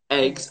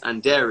 eggs,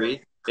 and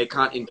dairy, they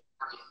can't inject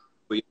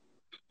you.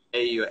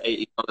 Pay you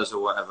 $80 or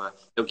whatever.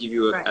 They'll give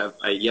you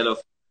a yellow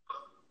fever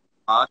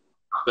card,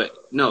 but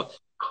no,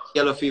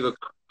 yellow fever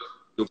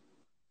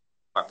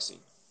vaccine.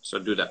 So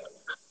do that.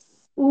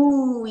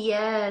 Ooh,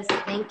 yes,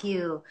 thank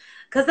you.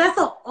 Because that's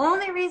the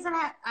only reason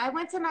I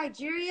went to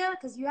Nigeria,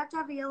 because you have to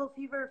have a yellow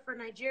fever for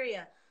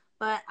Nigeria.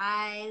 But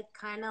I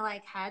kind of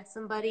like had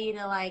somebody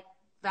to like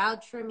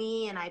vouch for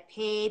me, and I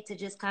paid to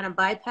just kind of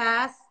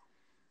bypass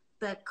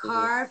the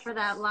card for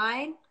that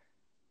line.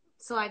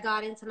 So I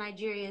got into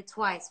Nigeria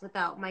twice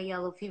without my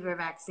yellow fever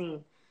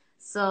vaccine.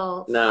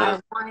 So I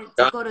wanted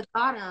to go to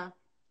Ghana.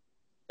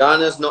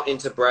 Ghana's not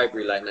into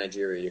bribery like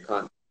Nigeria. You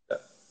can't do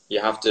that. You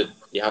have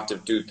to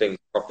do things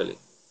properly.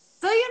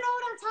 So you know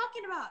what I'm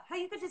talking about? How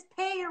you could just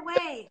pay your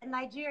way in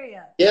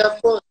Nigeria. Yeah,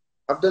 of course.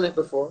 I've done it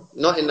before.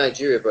 Not in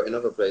Nigeria, but in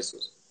other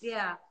places.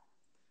 Yeah.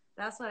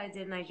 That's what I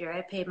did in Nigeria.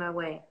 I paid my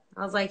way.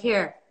 I was like,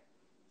 here,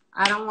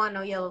 I don't want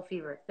no yellow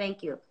fever.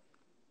 Thank you.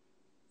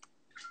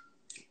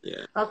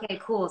 Yeah. Okay,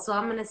 cool. So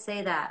I'm going to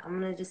say that. I'm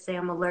going to just say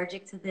I'm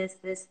allergic to this.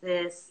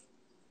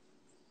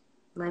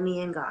 Let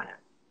me in Ghana.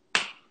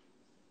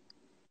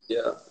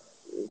 Yeah.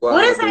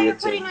 What is that you're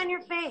putting on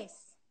your face?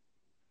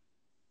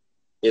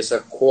 It's a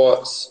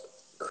quartz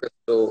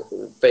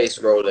crystal face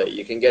roller.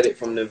 You can get it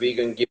from the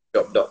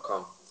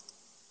vegangiftshop.com.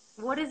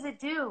 What does it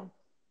do?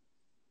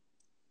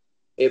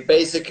 It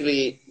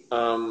basically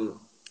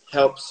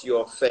helps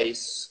your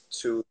face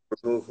to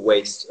remove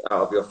waste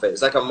out of your face.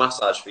 It's like a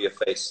massage for your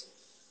face.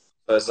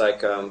 So it's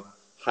like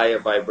higher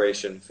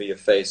vibration for your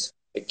face.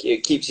 It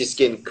keeps your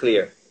skin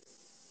clear.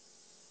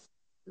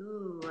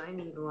 Ooh, I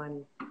need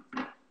one.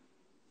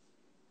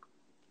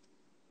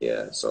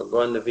 Yeah, so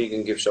go on the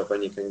vegan gift shop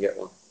and you can get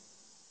one.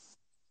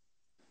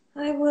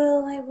 I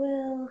will.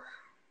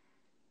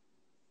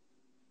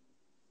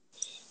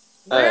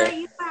 Where are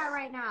you at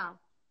right now?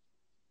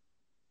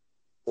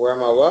 Where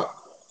am I what?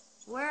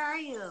 Where are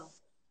you?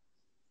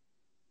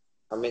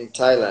 I'm in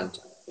Thailand,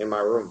 in my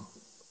room.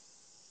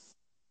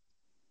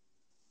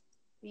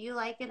 Do you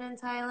like it in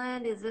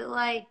Thailand? Is it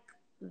like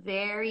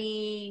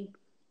very...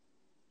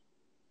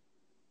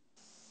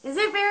 Is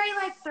it very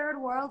like third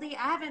worldy?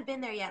 I haven't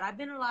been there yet. I've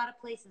been a lot of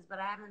places, but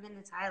I haven't been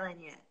to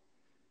Thailand yet.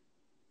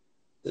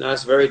 No,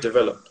 it's very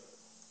developed.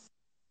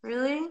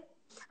 Really?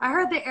 I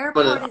heard the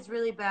airport is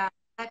really bad.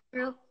 Is that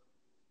true?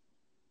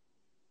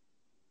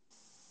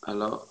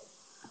 Hello?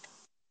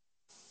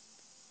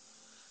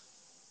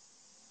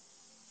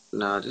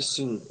 Nah, this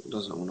thing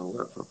doesn't want to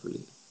work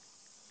properly.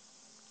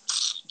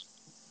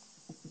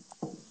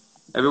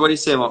 Everybody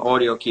say my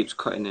audio keeps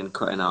cutting in,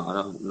 cutting out. I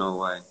don't know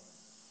why.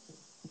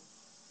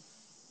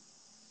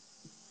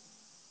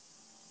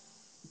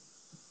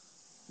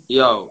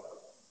 Yo,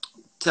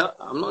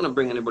 I'm not going to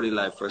bring anybody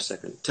live for a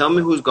second. Tell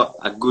me who's got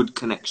a good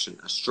connection,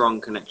 a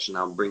strong connection.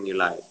 I'll bring you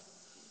live.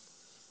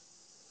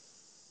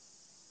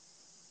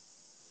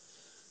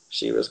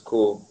 She was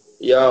cool.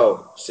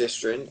 Yo,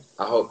 sisterin,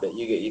 I hope that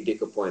you get your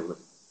dick appointment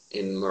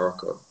in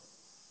Morocco.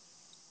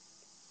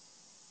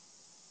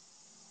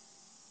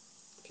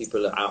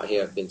 People are out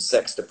here have been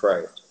sex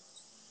deprived.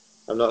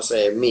 I'm not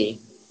saying me,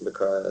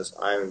 because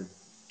I'm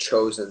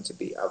chosen to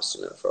be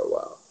abstinent for a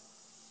while.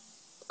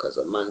 Because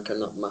a man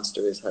cannot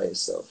master his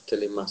highest self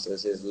till he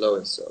masters his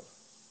lowest self.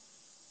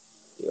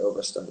 He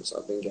overstands.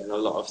 I've been getting a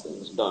lot of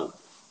things done.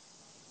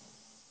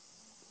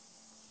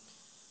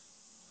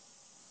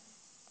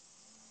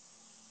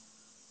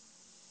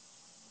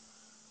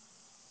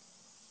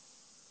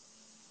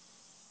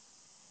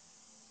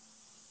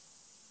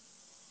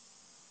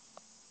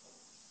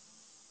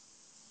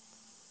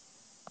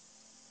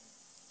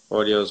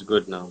 Audio's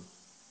good now.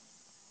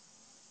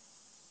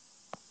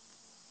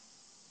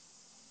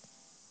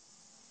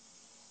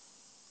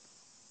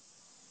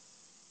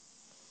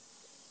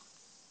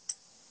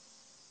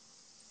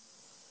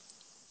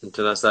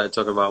 Until I started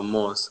talking about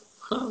Morse.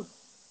 Huh.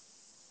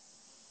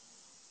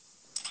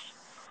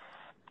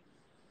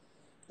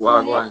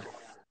 Wow, go on.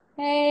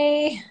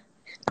 Hey,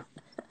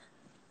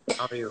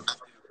 How are you?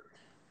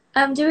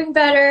 I'm doing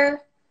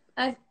better.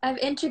 I've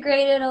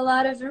integrated a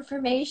lot of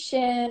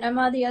information. I'm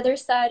on the other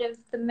side of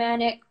the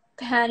manic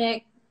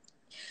panic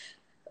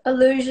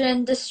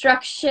illusion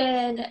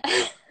destruction.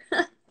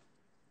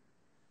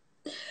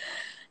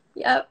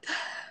 Yep.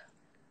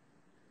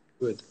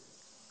 Good.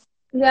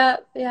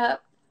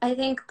 Yep. I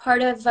think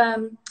part of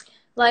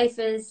life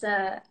is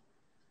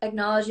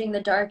acknowledging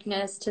the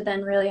darkness to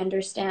then really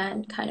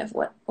understand kind of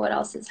what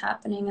else is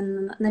happening,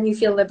 and then you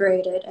feel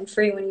liberated and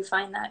free when you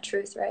find that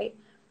truth, right?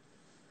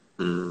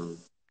 Mm.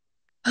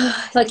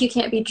 Like you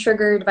can't be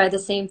triggered by the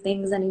same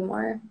things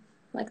anymore,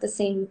 like the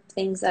same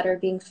things that are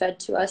being fed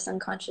to us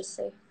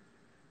unconsciously.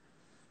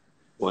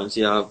 Once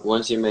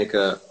you make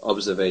a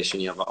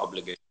observation, you have an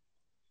obligation.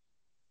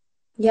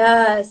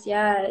 Yes.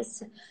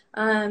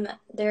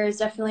 There's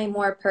definitely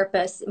more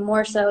purpose,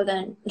 more so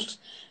than,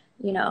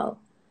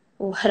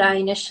 what I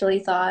initially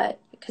thought,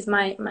 because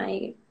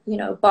my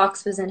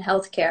box was in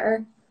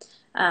healthcare,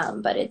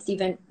 but it's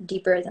even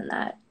deeper than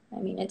that. I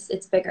mean,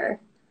 it's bigger.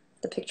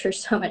 The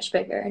picture's so much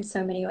bigger in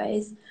so many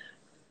ways,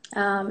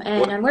 and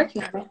I'm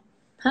working on it.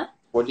 Huh?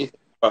 What do you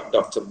think about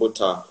Dr.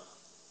 Buttar?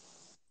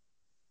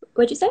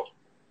 What'd you say?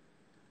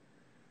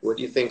 What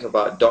do you think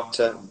about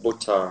Dr.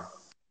 Buttar?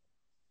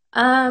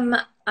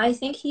 I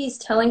think he's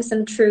telling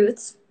some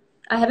truths.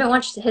 I haven't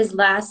watched his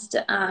last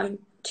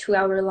 2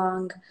 hour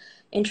long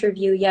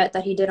interview yet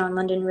that he did on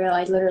London Real.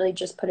 I literally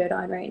just put it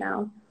on right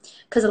now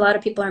because a lot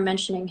of people are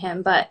mentioning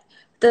him, but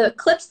the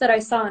clips that I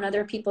saw on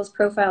other people's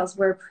profiles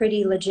were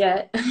pretty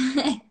legit.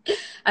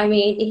 I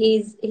mean,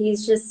 he's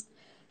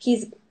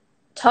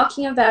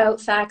talking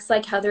about facts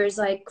like how there's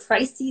like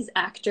crises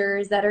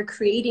actors that are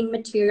creating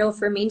material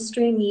for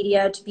mainstream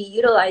media to be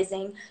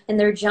utilizing in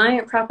their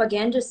giant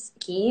propaganda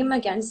scheme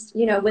against,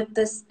 with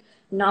this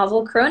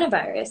novel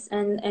coronavirus.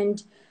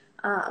 And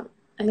I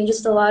mean,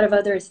 just a lot of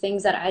other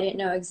things that I didn't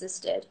know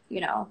existed,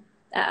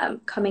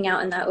 coming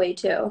out in that way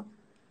too.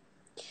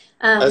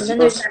 And then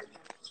there's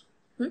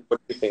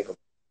what do you think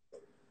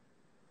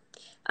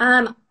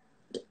of?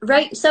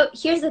 Right. So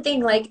here's the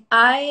thing, like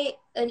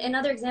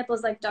another example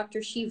is like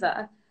Dr.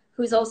 Shiva,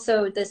 who's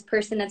also this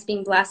person that's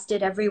being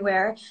blasted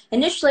everywhere.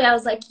 Initially, I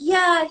was like,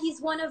 yeah,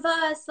 he's one of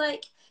us.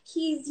 Like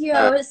he's,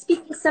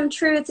 speaking some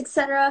truths,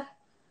 etc.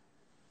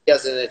 He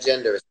has an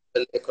agenda, a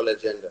political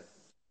agenda.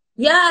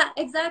 Yeah,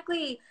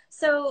 exactly.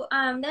 So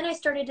then I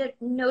started to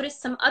notice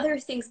some other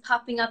things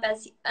popping up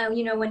as,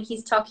 when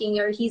he's talking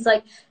or he's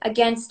like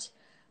against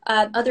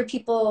other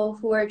people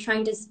who are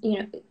trying to,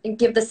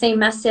 give the same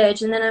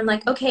message. And then I'm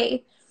like,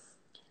 okay,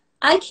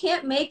 I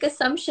can't make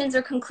assumptions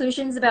or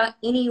conclusions about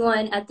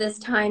anyone at this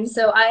time.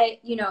 So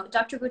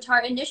Dr.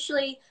 Buttar,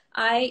 initially,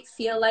 I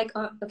feel like,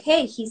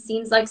 okay, he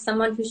seems like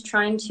someone who's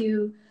trying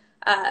to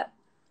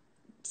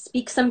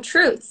speak some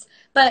truths.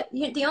 But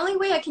the only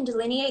way I can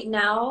delineate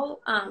now,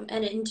 in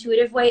an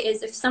intuitive way,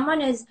 is if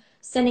someone is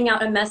sending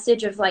out a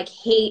message of like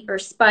hate or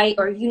spite,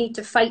 or you need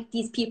to fight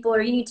these people, or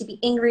you need to be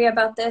angry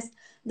about this,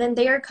 then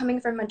they are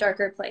coming from a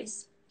darker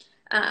place.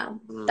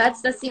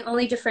 That's the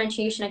only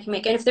differentiation I can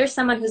make. And if there's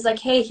someone who's like,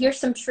 hey, here's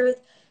some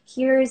truth,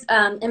 here's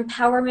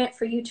empowerment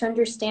for you to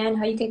understand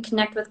how you can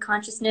connect with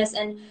consciousness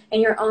and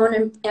your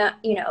own,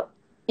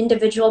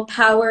 individual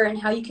power, and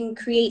how you can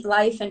create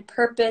life and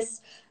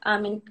purpose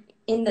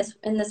in this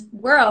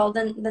world,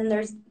 then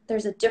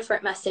there's a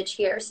different message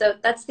here. So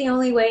that's the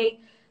only way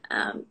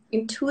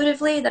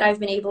intuitively that I've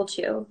been able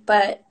to.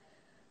 But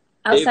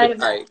outside David of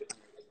that,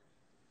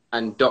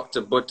 and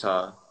Dr.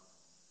 Buttar,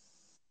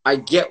 I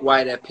get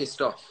why they're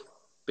pissed off,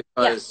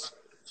 because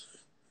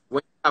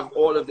when you have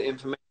all of the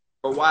information,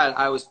 for a while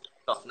I was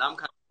pissed off. Now I'm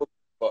kind of,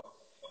 but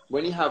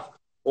when you have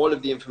all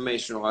of the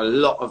information or a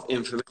lot of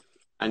information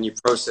and you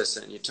process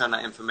it and you turn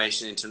that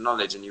information into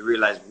knowledge and you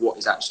realize what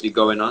is actually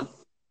going on,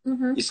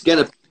 it's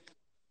gonna.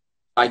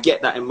 I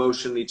get that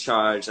emotionally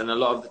charged, and a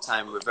lot of the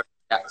time we're very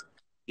reactive.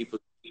 People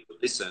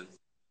listen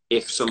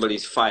if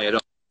somebody's fired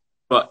up,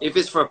 but if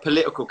it's for a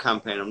political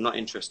campaign, I'm not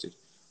interested.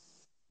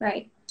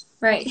 Right.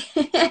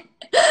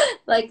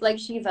 like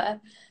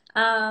Shiva.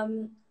 I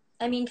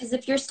mean, because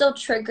if you're still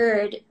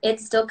triggered,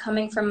 it's still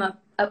coming from a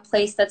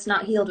place that's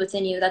not healed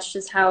within you. That's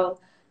just how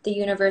the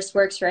universe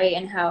works, right?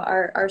 And how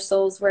our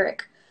souls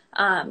work.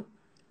 But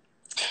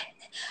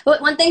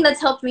one thing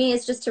that's helped me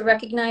is just to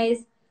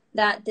recognize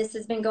that this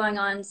has been going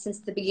on since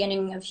the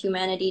beginning of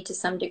humanity to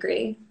some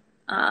degree.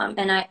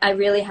 And I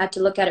really had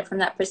to look at it from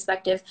that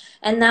perspective.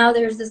 And now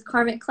there's this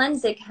karmic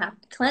cleansing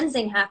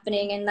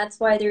happening, and that's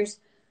why there's,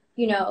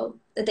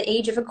 the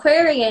age of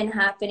Aquarian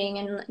happening,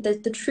 and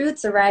the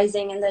truths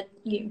arising, and the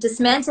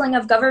dismantling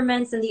of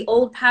governments and the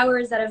old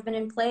powers that have been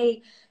in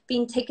play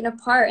being taken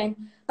apart. And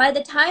by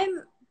the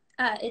time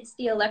it's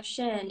the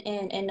election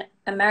in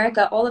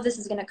America, all of this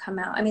is going to come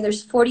out. I mean,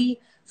 there's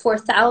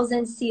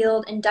 44,000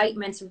 sealed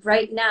indictments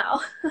right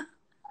now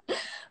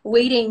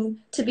waiting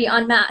to be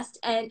unmasked.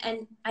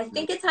 And I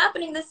think it's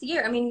happening this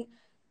year. I mean,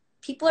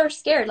 people are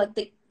scared, like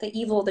the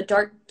evil, the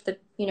dark,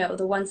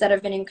 the ones that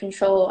have been in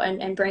control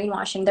and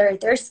brainwashing,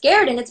 they're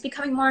scared, and it's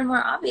becoming more and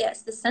more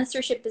obvious. The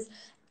censorship is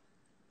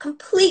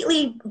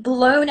completely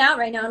blown out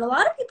right now. And a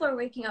lot of people are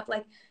waking up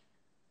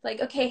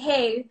like, okay,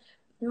 hey,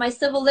 my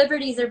civil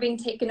liberties are being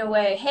taken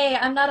away. Hey,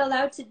 I'm not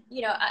allowed to,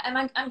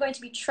 I'm going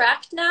to be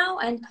tracked now,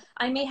 and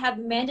I may have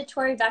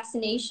mandatory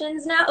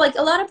vaccinations now. Like,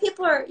 a lot of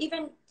people are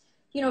even,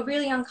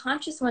 really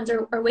unconscious ones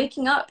are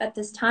waking up at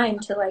this time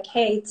to like,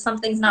 hey,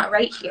 something's not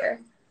right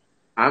here.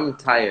 I'm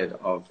tired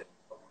of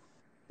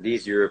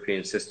these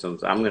European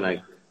systems. I'm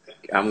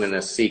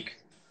gonna seek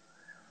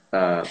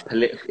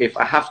if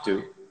I have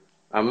to.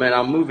 I mean,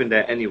 I'm moving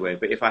there anyway,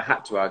 but if I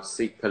had to, I'd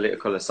seek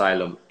political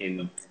asylum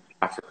in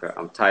Africa.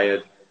 I'm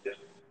tired.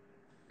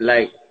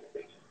 Like,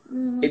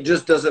 it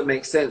just doesn't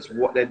make sense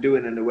what they're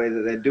doing and the way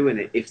that they're doing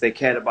it if they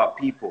cared about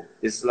people.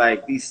 It's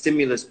like these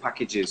stimulus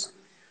packages.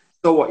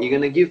 So what? You're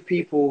going to give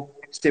people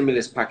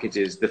stimulus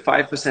packages. The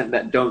 5%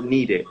 that don't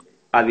need it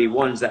are the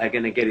ones that are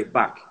going to get it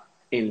back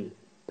in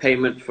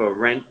payment for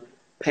rent,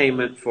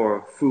 payment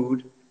for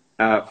food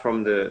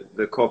from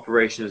the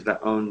corporations that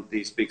own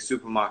these big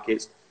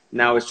supermarkets.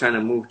 Now it's trying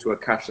to move to a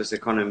cashless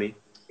economy.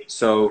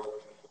 So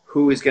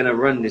who is going to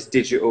run this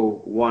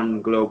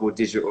one global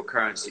digital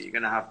currency? You're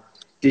going to have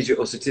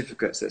digital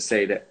certificates that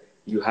say that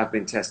you have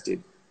been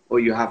tested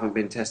or you haven't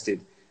been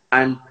tested.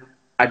 And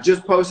I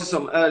just posted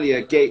some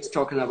earlier, Gates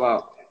talking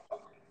about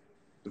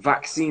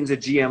vaccines are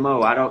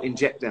GMO. I don't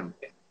inject them.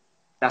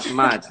 That's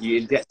mad.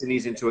 You're injecting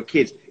these into a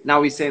kid.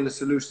 Now he's saying the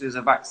solution is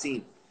a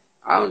vaccine.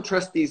 I don't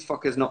trust these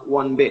fuckers not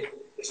one bit.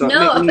 So it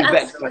makes me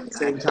vexed, but at the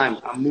same time,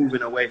 I'm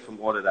moving away from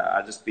all of that.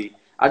 I just be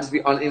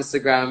on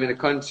Instagram in a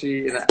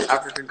country, in an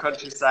African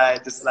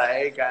countryside, just like,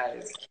 hey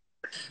guys.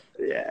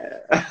 Yeah.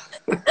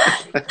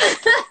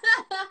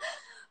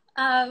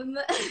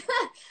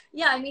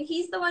 Yeah, I mean,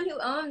 he's the one who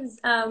owns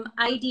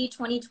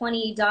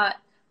ID2020.org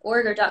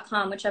or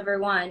 .com, whichever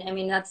one. I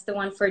mean, that's the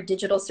one for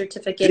digital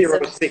certificates.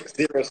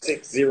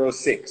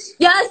 060606.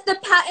 Yes, the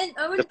patent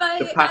owned by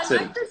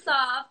patent.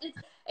 Microsoft.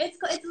 It's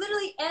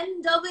literally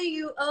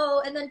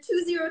NWO and then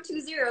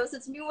 2020, so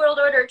it's New World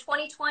Order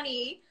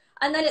 2020,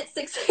 and then it's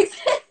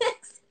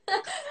 666.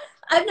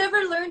 I've never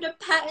learned a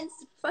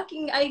patent's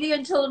fucking ID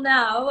until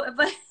now,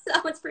 but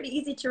that one's pretty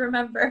easy to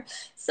remember.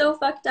 So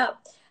fucked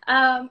up.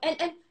 And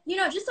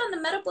just on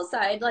the medical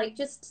side, like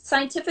just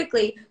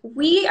scientifically,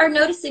 we are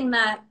noticing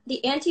that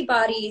the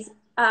antibodies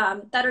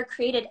that are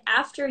created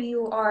after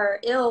you are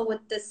ill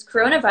with this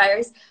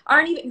coronavirus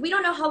we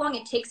don't know how long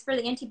it takes for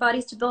the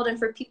antibodies to build, and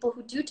for people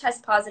who do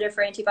test positive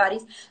for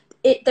antibodies,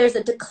 there's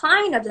a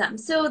decline of them.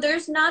 So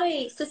there's not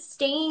a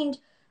sustained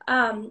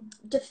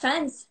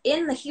defense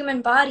in the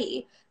human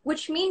body,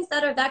 which means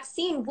that a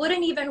vaccine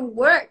wouldn't even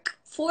work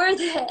for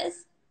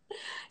this.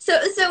 So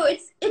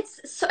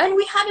and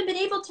we haven't been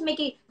able to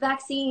make a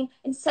vaccine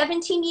in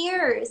 17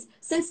 years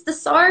since the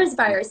SARS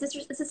virus.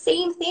 It's the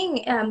same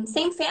thing,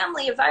 same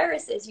family of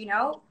viruses,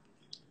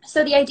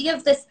 So the idea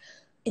of this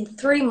in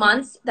 3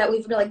 months that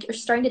we're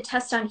starting to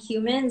test on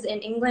humans in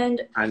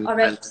England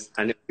already,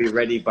 and it'll be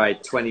ready by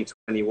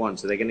 2021.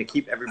 So they're going to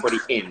keep everybody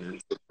in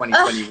until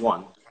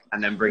 2021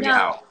 and then bring it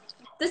out.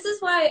 This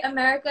is why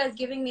America is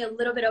giving me a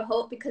little bit of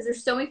hope, because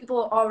there's so many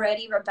people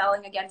already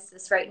rebelling against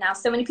this right now.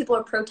 So many people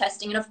are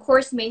protesting. And of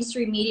course,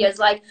 mainstream media is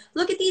like,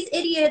 look at these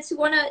idiots who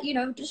want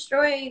to,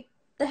 destroy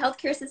the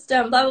healthcare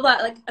system, blah, blah, blah.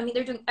 Like, I mean,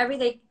 they're doing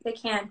everything they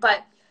can.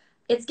 But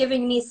it's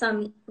giving me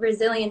some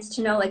resilience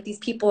to know, like, these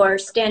people are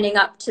standing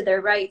up to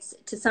their rights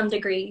to some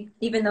degree,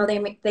 even though they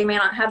may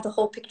not have the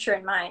whole picture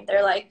in mind.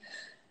 They're like,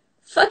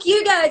 fuck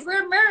you guys,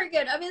 we're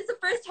American. I mean, it's the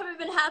first time I've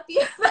been happy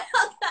about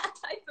that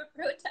type of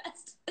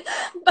protest.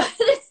 But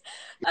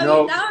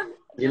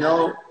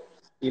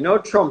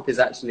Trump is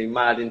actually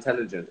mad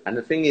intelligent. And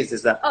the thing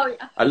is that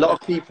a lot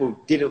of people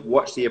didn't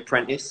watch The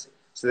Apprentice,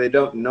 so they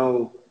don't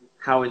know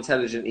how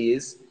intelligent he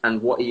is and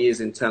what he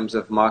is in terms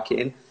of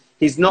marketing.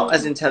 He's not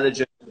as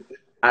intelligent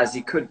as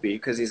he could be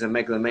because he's a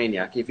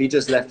megalomaniac. If he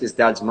just left his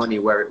dad's money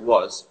where it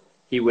was,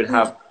 he would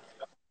have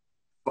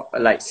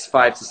like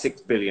 5 to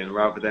 6 billion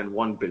rather than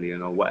 1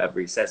 billion or whatever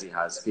he says he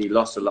has. He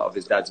lost a lot of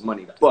his dad's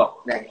money. But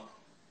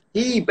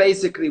he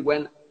basically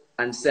went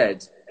and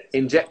said,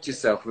 inject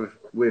yourself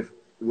with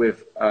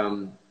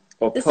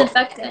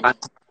disinfectant.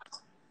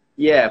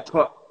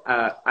 Put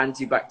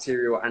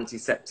antibacterial,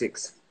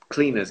 antiseptics,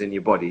 cleaners in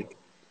your body.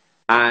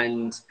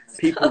 And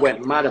people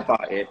went mad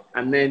about it.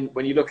 And then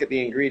when you look at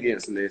the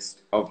ingredients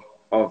list of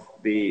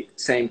the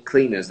same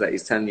cleaners that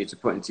he's telling you to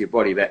put into your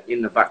body, they're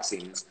in the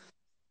vaccines.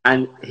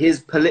 And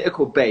his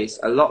political base,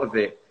 a lot of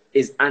it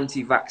is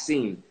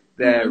anti-vaccine.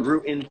 They're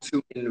rooting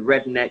to in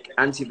redneck,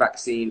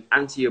 anti-vaccine,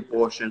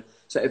 anti-abortion.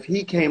 So if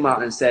he came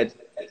out and said,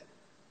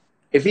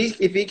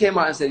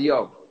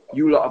 yo,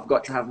 you lot have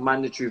got to have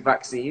mandatory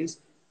vaccines,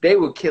 they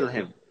will kill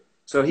him.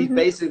 So he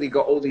basically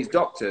got all these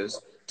doctors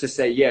to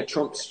say, yeah,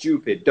 Trump's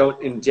stupid,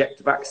 don't inject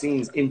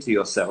vaccines into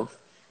yourself,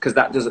 because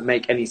that doesn't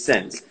make any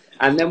sense.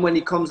 And then when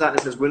he comes out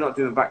and says, we're not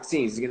doing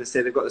vaccines, he's going to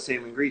say they've got the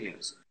same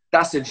ingredients.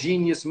 That's a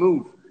genius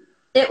move.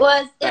 It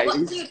was, Like,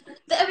 dude,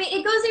 I mean,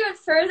 it goes even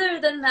further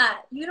than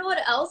that. You know what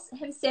else?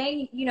 Him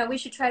saying, you know, we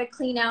should try to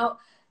clean out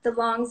the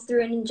lungs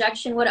through an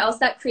injection. What else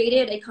that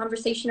created a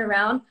conversation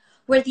around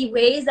were the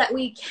ways that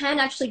we can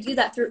actually do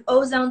that through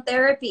ozone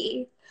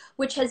therapy,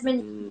 which has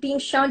been being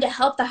shown to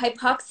help the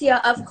hypoxia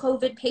of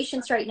COVID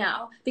patients right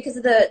now because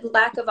of the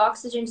lack of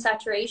oxygen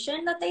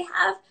saturation that they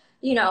have.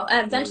 You know,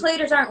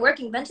 ventilators aren't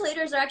working.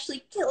 Ventilators are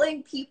actually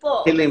killing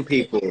people. Killing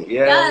people.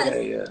 Yeah,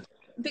 yes. yeah.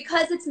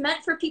 Because it's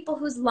meant for people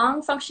whose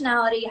lung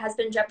functionality has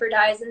been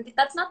jeopardized. And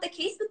that's not the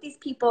case with these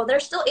people. They're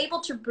still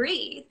able to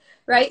breathe,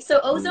 right? So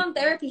ozone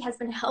therapy has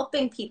been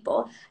helping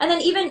people. And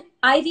then even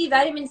IV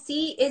vitamin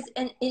C is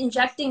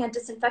injecting a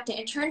disinfectant.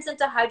 It turns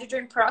into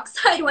hydrogen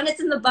peroxide when it's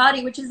in the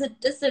body, which is a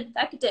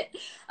disinfectant.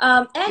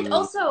 And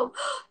also,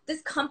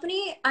 this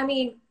company, I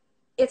mean,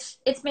 it's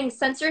being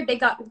censored. They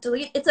got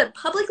deleted. It's a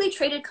publicly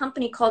traded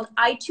company called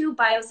I2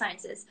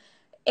 Biosciences,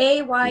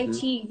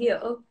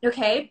 AYTU,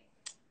 okay?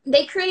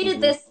 They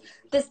created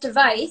this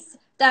device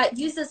that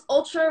uses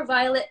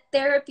ultraviolet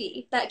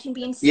therapy that can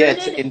be inserted. Yeah,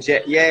 to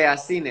inject. Yeah, I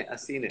seen it.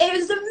 It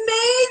was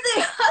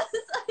amazing. I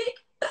was like,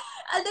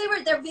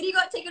 and their video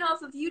got taken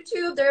off of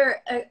YouTube.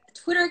 Their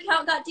Twitter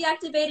account got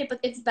deactivated,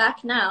 but it's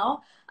back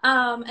now.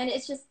 And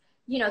it's just,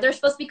 you know, they're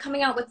supposed to be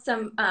coming out with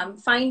some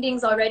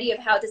findings already of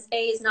how this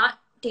is not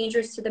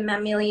dangerous to the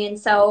mammalian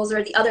cells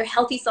or the other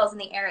healthy cells in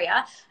the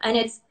area, and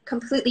it's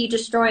completely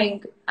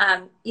destroying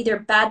either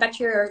bad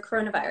bacteria or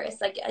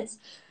coronavirus. Like it's,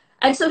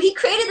 and so he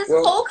created this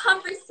whole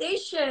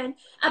conversation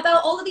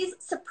about all of these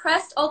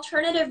suppressed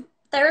alternative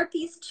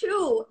therapies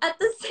too at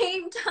the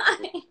same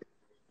time.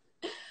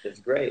 It's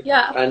great.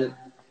 Yeah.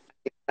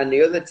 And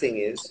the other thing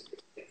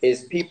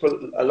is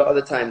people a lot of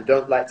the time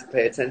don't like to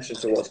pay attention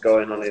to what's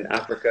going on in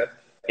Africa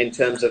in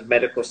terms of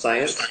medical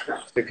science,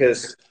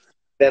 because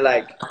they're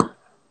like,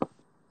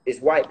 it's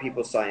white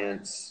people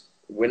science.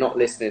 We're not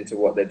listening to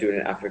what they're doing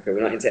in Africa.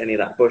 We're not into any of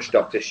that bush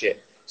doctor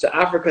shit. So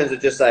Africans are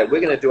just like,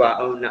 we're going to do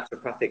our own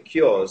naturopathic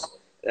cures.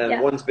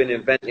 One's been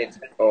invented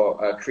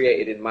or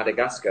created in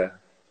Madagascar,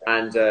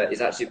 and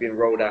is actually being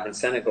rolled out in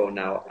Senegal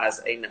now as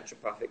a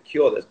naturopathic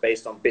cure that's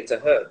based on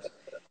bitter herbs.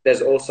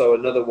 There's also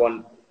another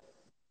one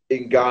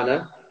in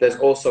Ghana. There's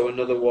also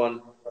another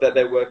one that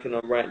they're working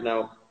on right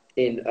now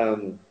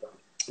in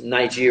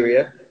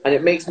Nigeria. And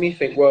it makes me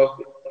think, well,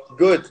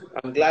 good.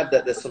 I'm glad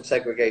that there's some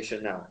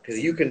segregation now, because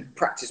you can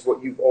practice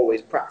what you've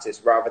always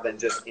practiced rather than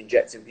just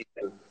injecting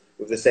people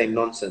with the same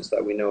nonsense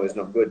that we know is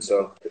not good.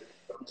 So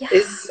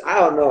I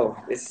don't know.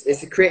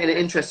 It's creating an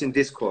interesting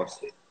discourse.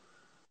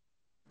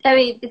 I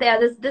mean, yeah,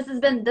 this has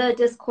been the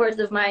discourse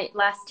of my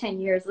last 10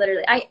 years,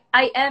 literally.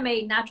 I am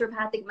a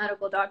naturopathic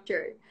medical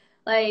doctor.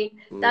 Like,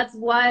 that's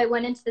why I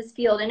went into this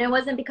field. And it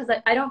wasn't because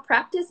I don't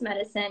practice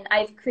medicine.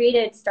 I've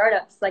created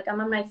startups. Like,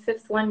 I'm on my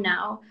 5th one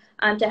now,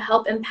 to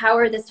help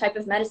empower this type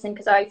of medicine,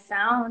 because I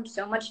found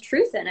so much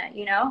truth in it,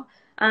 you know?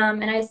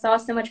 And I saw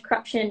so much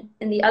corruption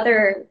in the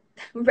other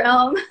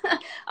realm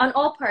on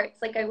all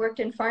parts. Like, I worked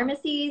in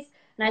pharmacies,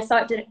 and I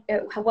saw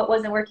what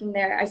wasn't working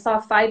there. I saw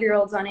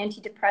 5-year-olds on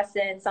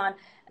antidepressants, on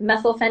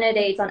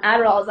methylphenidates, on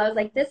Adderalls. I was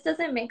like, this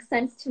doesn't make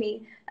sense to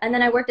me. And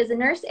then I worked as a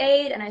nurse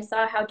aide, and I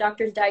saw how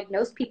doctors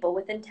diagnose people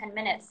within 10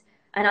 minutes.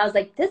 And I was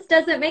like, this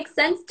doesn't make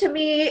sense to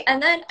me.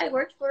 And then I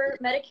worked for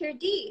Medicare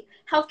D,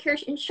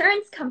 healthcare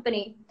insurance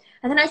company.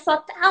 And then I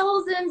saw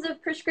thousands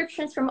of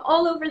prescriptions from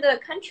all over the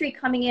country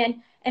coming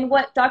in, and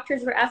what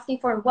doctors were asking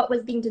for and what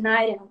was being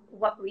denied and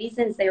what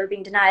reasons they were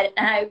being denied.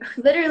 And I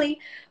literally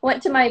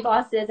went to my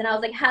bosses and I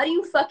was like, how do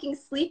you fucking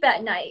sleep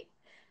at night?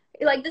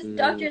 Like, this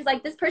doctor's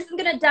like, this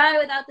person's gonna die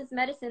without this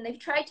medicine. They've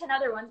tried 10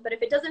 other ones, but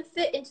if it doesn't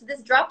fit into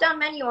this drop-down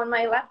menu on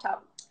my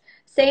laptop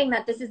saying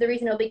that this is the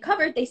reason it'll be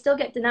covered, they still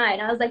get denied.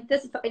 And I was like,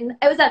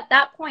 I was at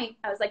that point,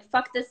 I was like,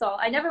 fuck this all.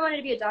 I never wanted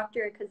to be a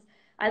doctor because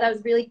I thought it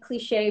was really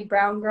cliche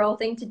brown girl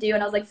thing to do.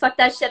 And I was like, fuck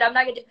that shit. I'm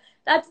not gonna do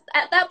that's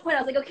at that point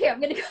I was like, okay,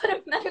 I'm gonna go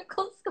to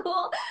medical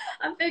school.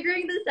 I'm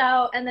figuring this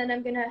out, and then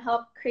I'm gonna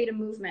help create a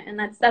movement. And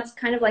that's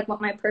kind of like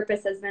what my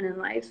purpose has been in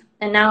life.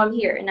 And now I'm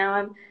here, and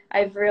now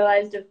I've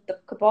realized of the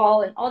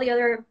cabal and all the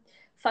other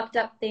fucked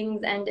up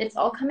things, and it's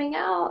all coming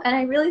out. And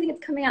I really think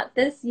it's coming out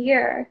this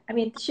year. I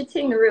mean, shit's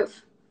hitting the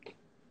roof.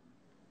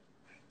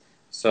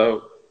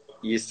 So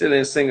you're still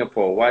in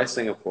Singapore. Why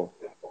Singapore?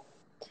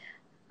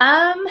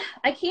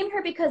 I came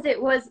here because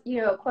it was,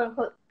 you know, quote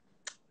unquote,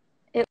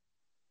 it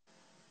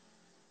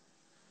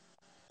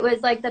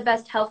was like the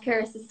best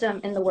healthcare system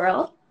in the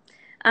world.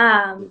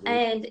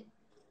 And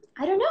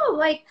I don't know,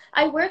 like,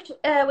 I worked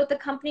with a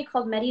company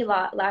called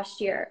MediLaw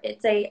last year.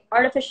 It's a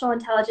artificial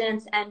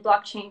intelligence and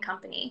blockchain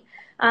company.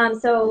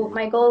 So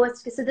my goal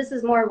was, so this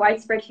is more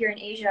widespread here in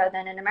Asia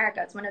than in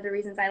America. It's one of the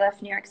reasons I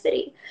left New York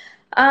City.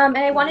 And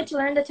I wanted to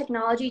learn the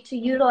technology to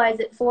utilize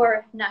it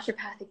for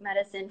naturopathic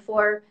medicine,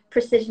 for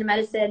precision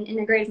medicine,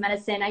 integrative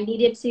medicine. I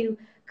needed to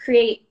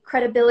create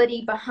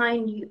credibility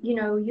behind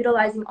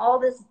utilizing all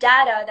this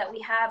data that we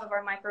have of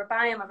our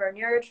microbiome, of our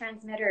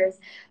neurotransmitters,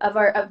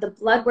 of the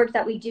blood work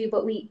that we do,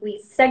 but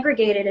we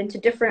segregate it into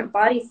different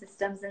body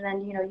systems, and then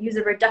use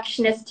a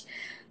reductionist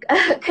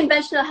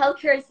conventional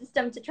healthcare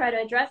system to try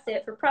to address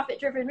it for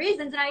profit-driven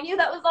reasons. And I knew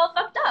that was all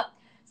fucked up.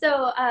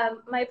 So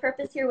my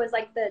purpose here was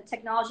like the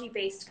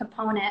technology-based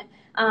component,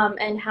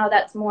 and how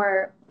that's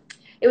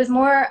it was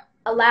more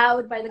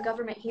allowed by the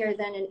government here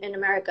than in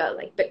America,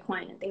 like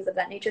Bitcoin and things of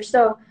that nature.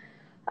 So,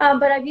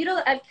 but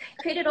I've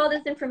created all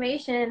this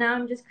information, and now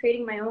I'm just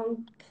creating my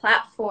own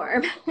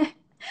platform.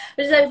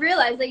 Because I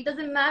realized, like, it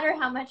doesn't matter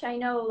how much I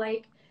know.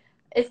 Like,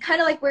 it's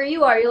kind of like where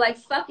you are. You're like,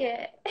 fuck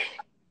it.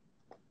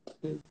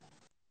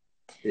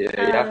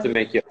 Yeah, you have to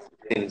make your own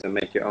things and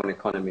make your own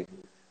economy,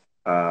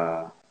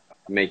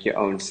 make your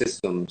own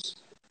systems.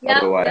 Yeah,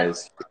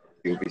 Otherwise,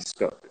 you'll be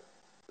stuck.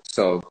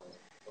 So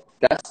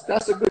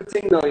that's a good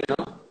thing, though.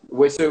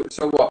 Wait, so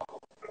what?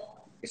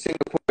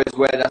 Singapore is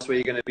that's where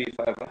you're gonna be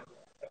forever.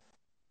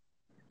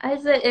 I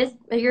said,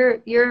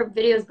 your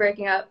video is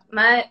breaking up.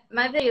 My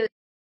video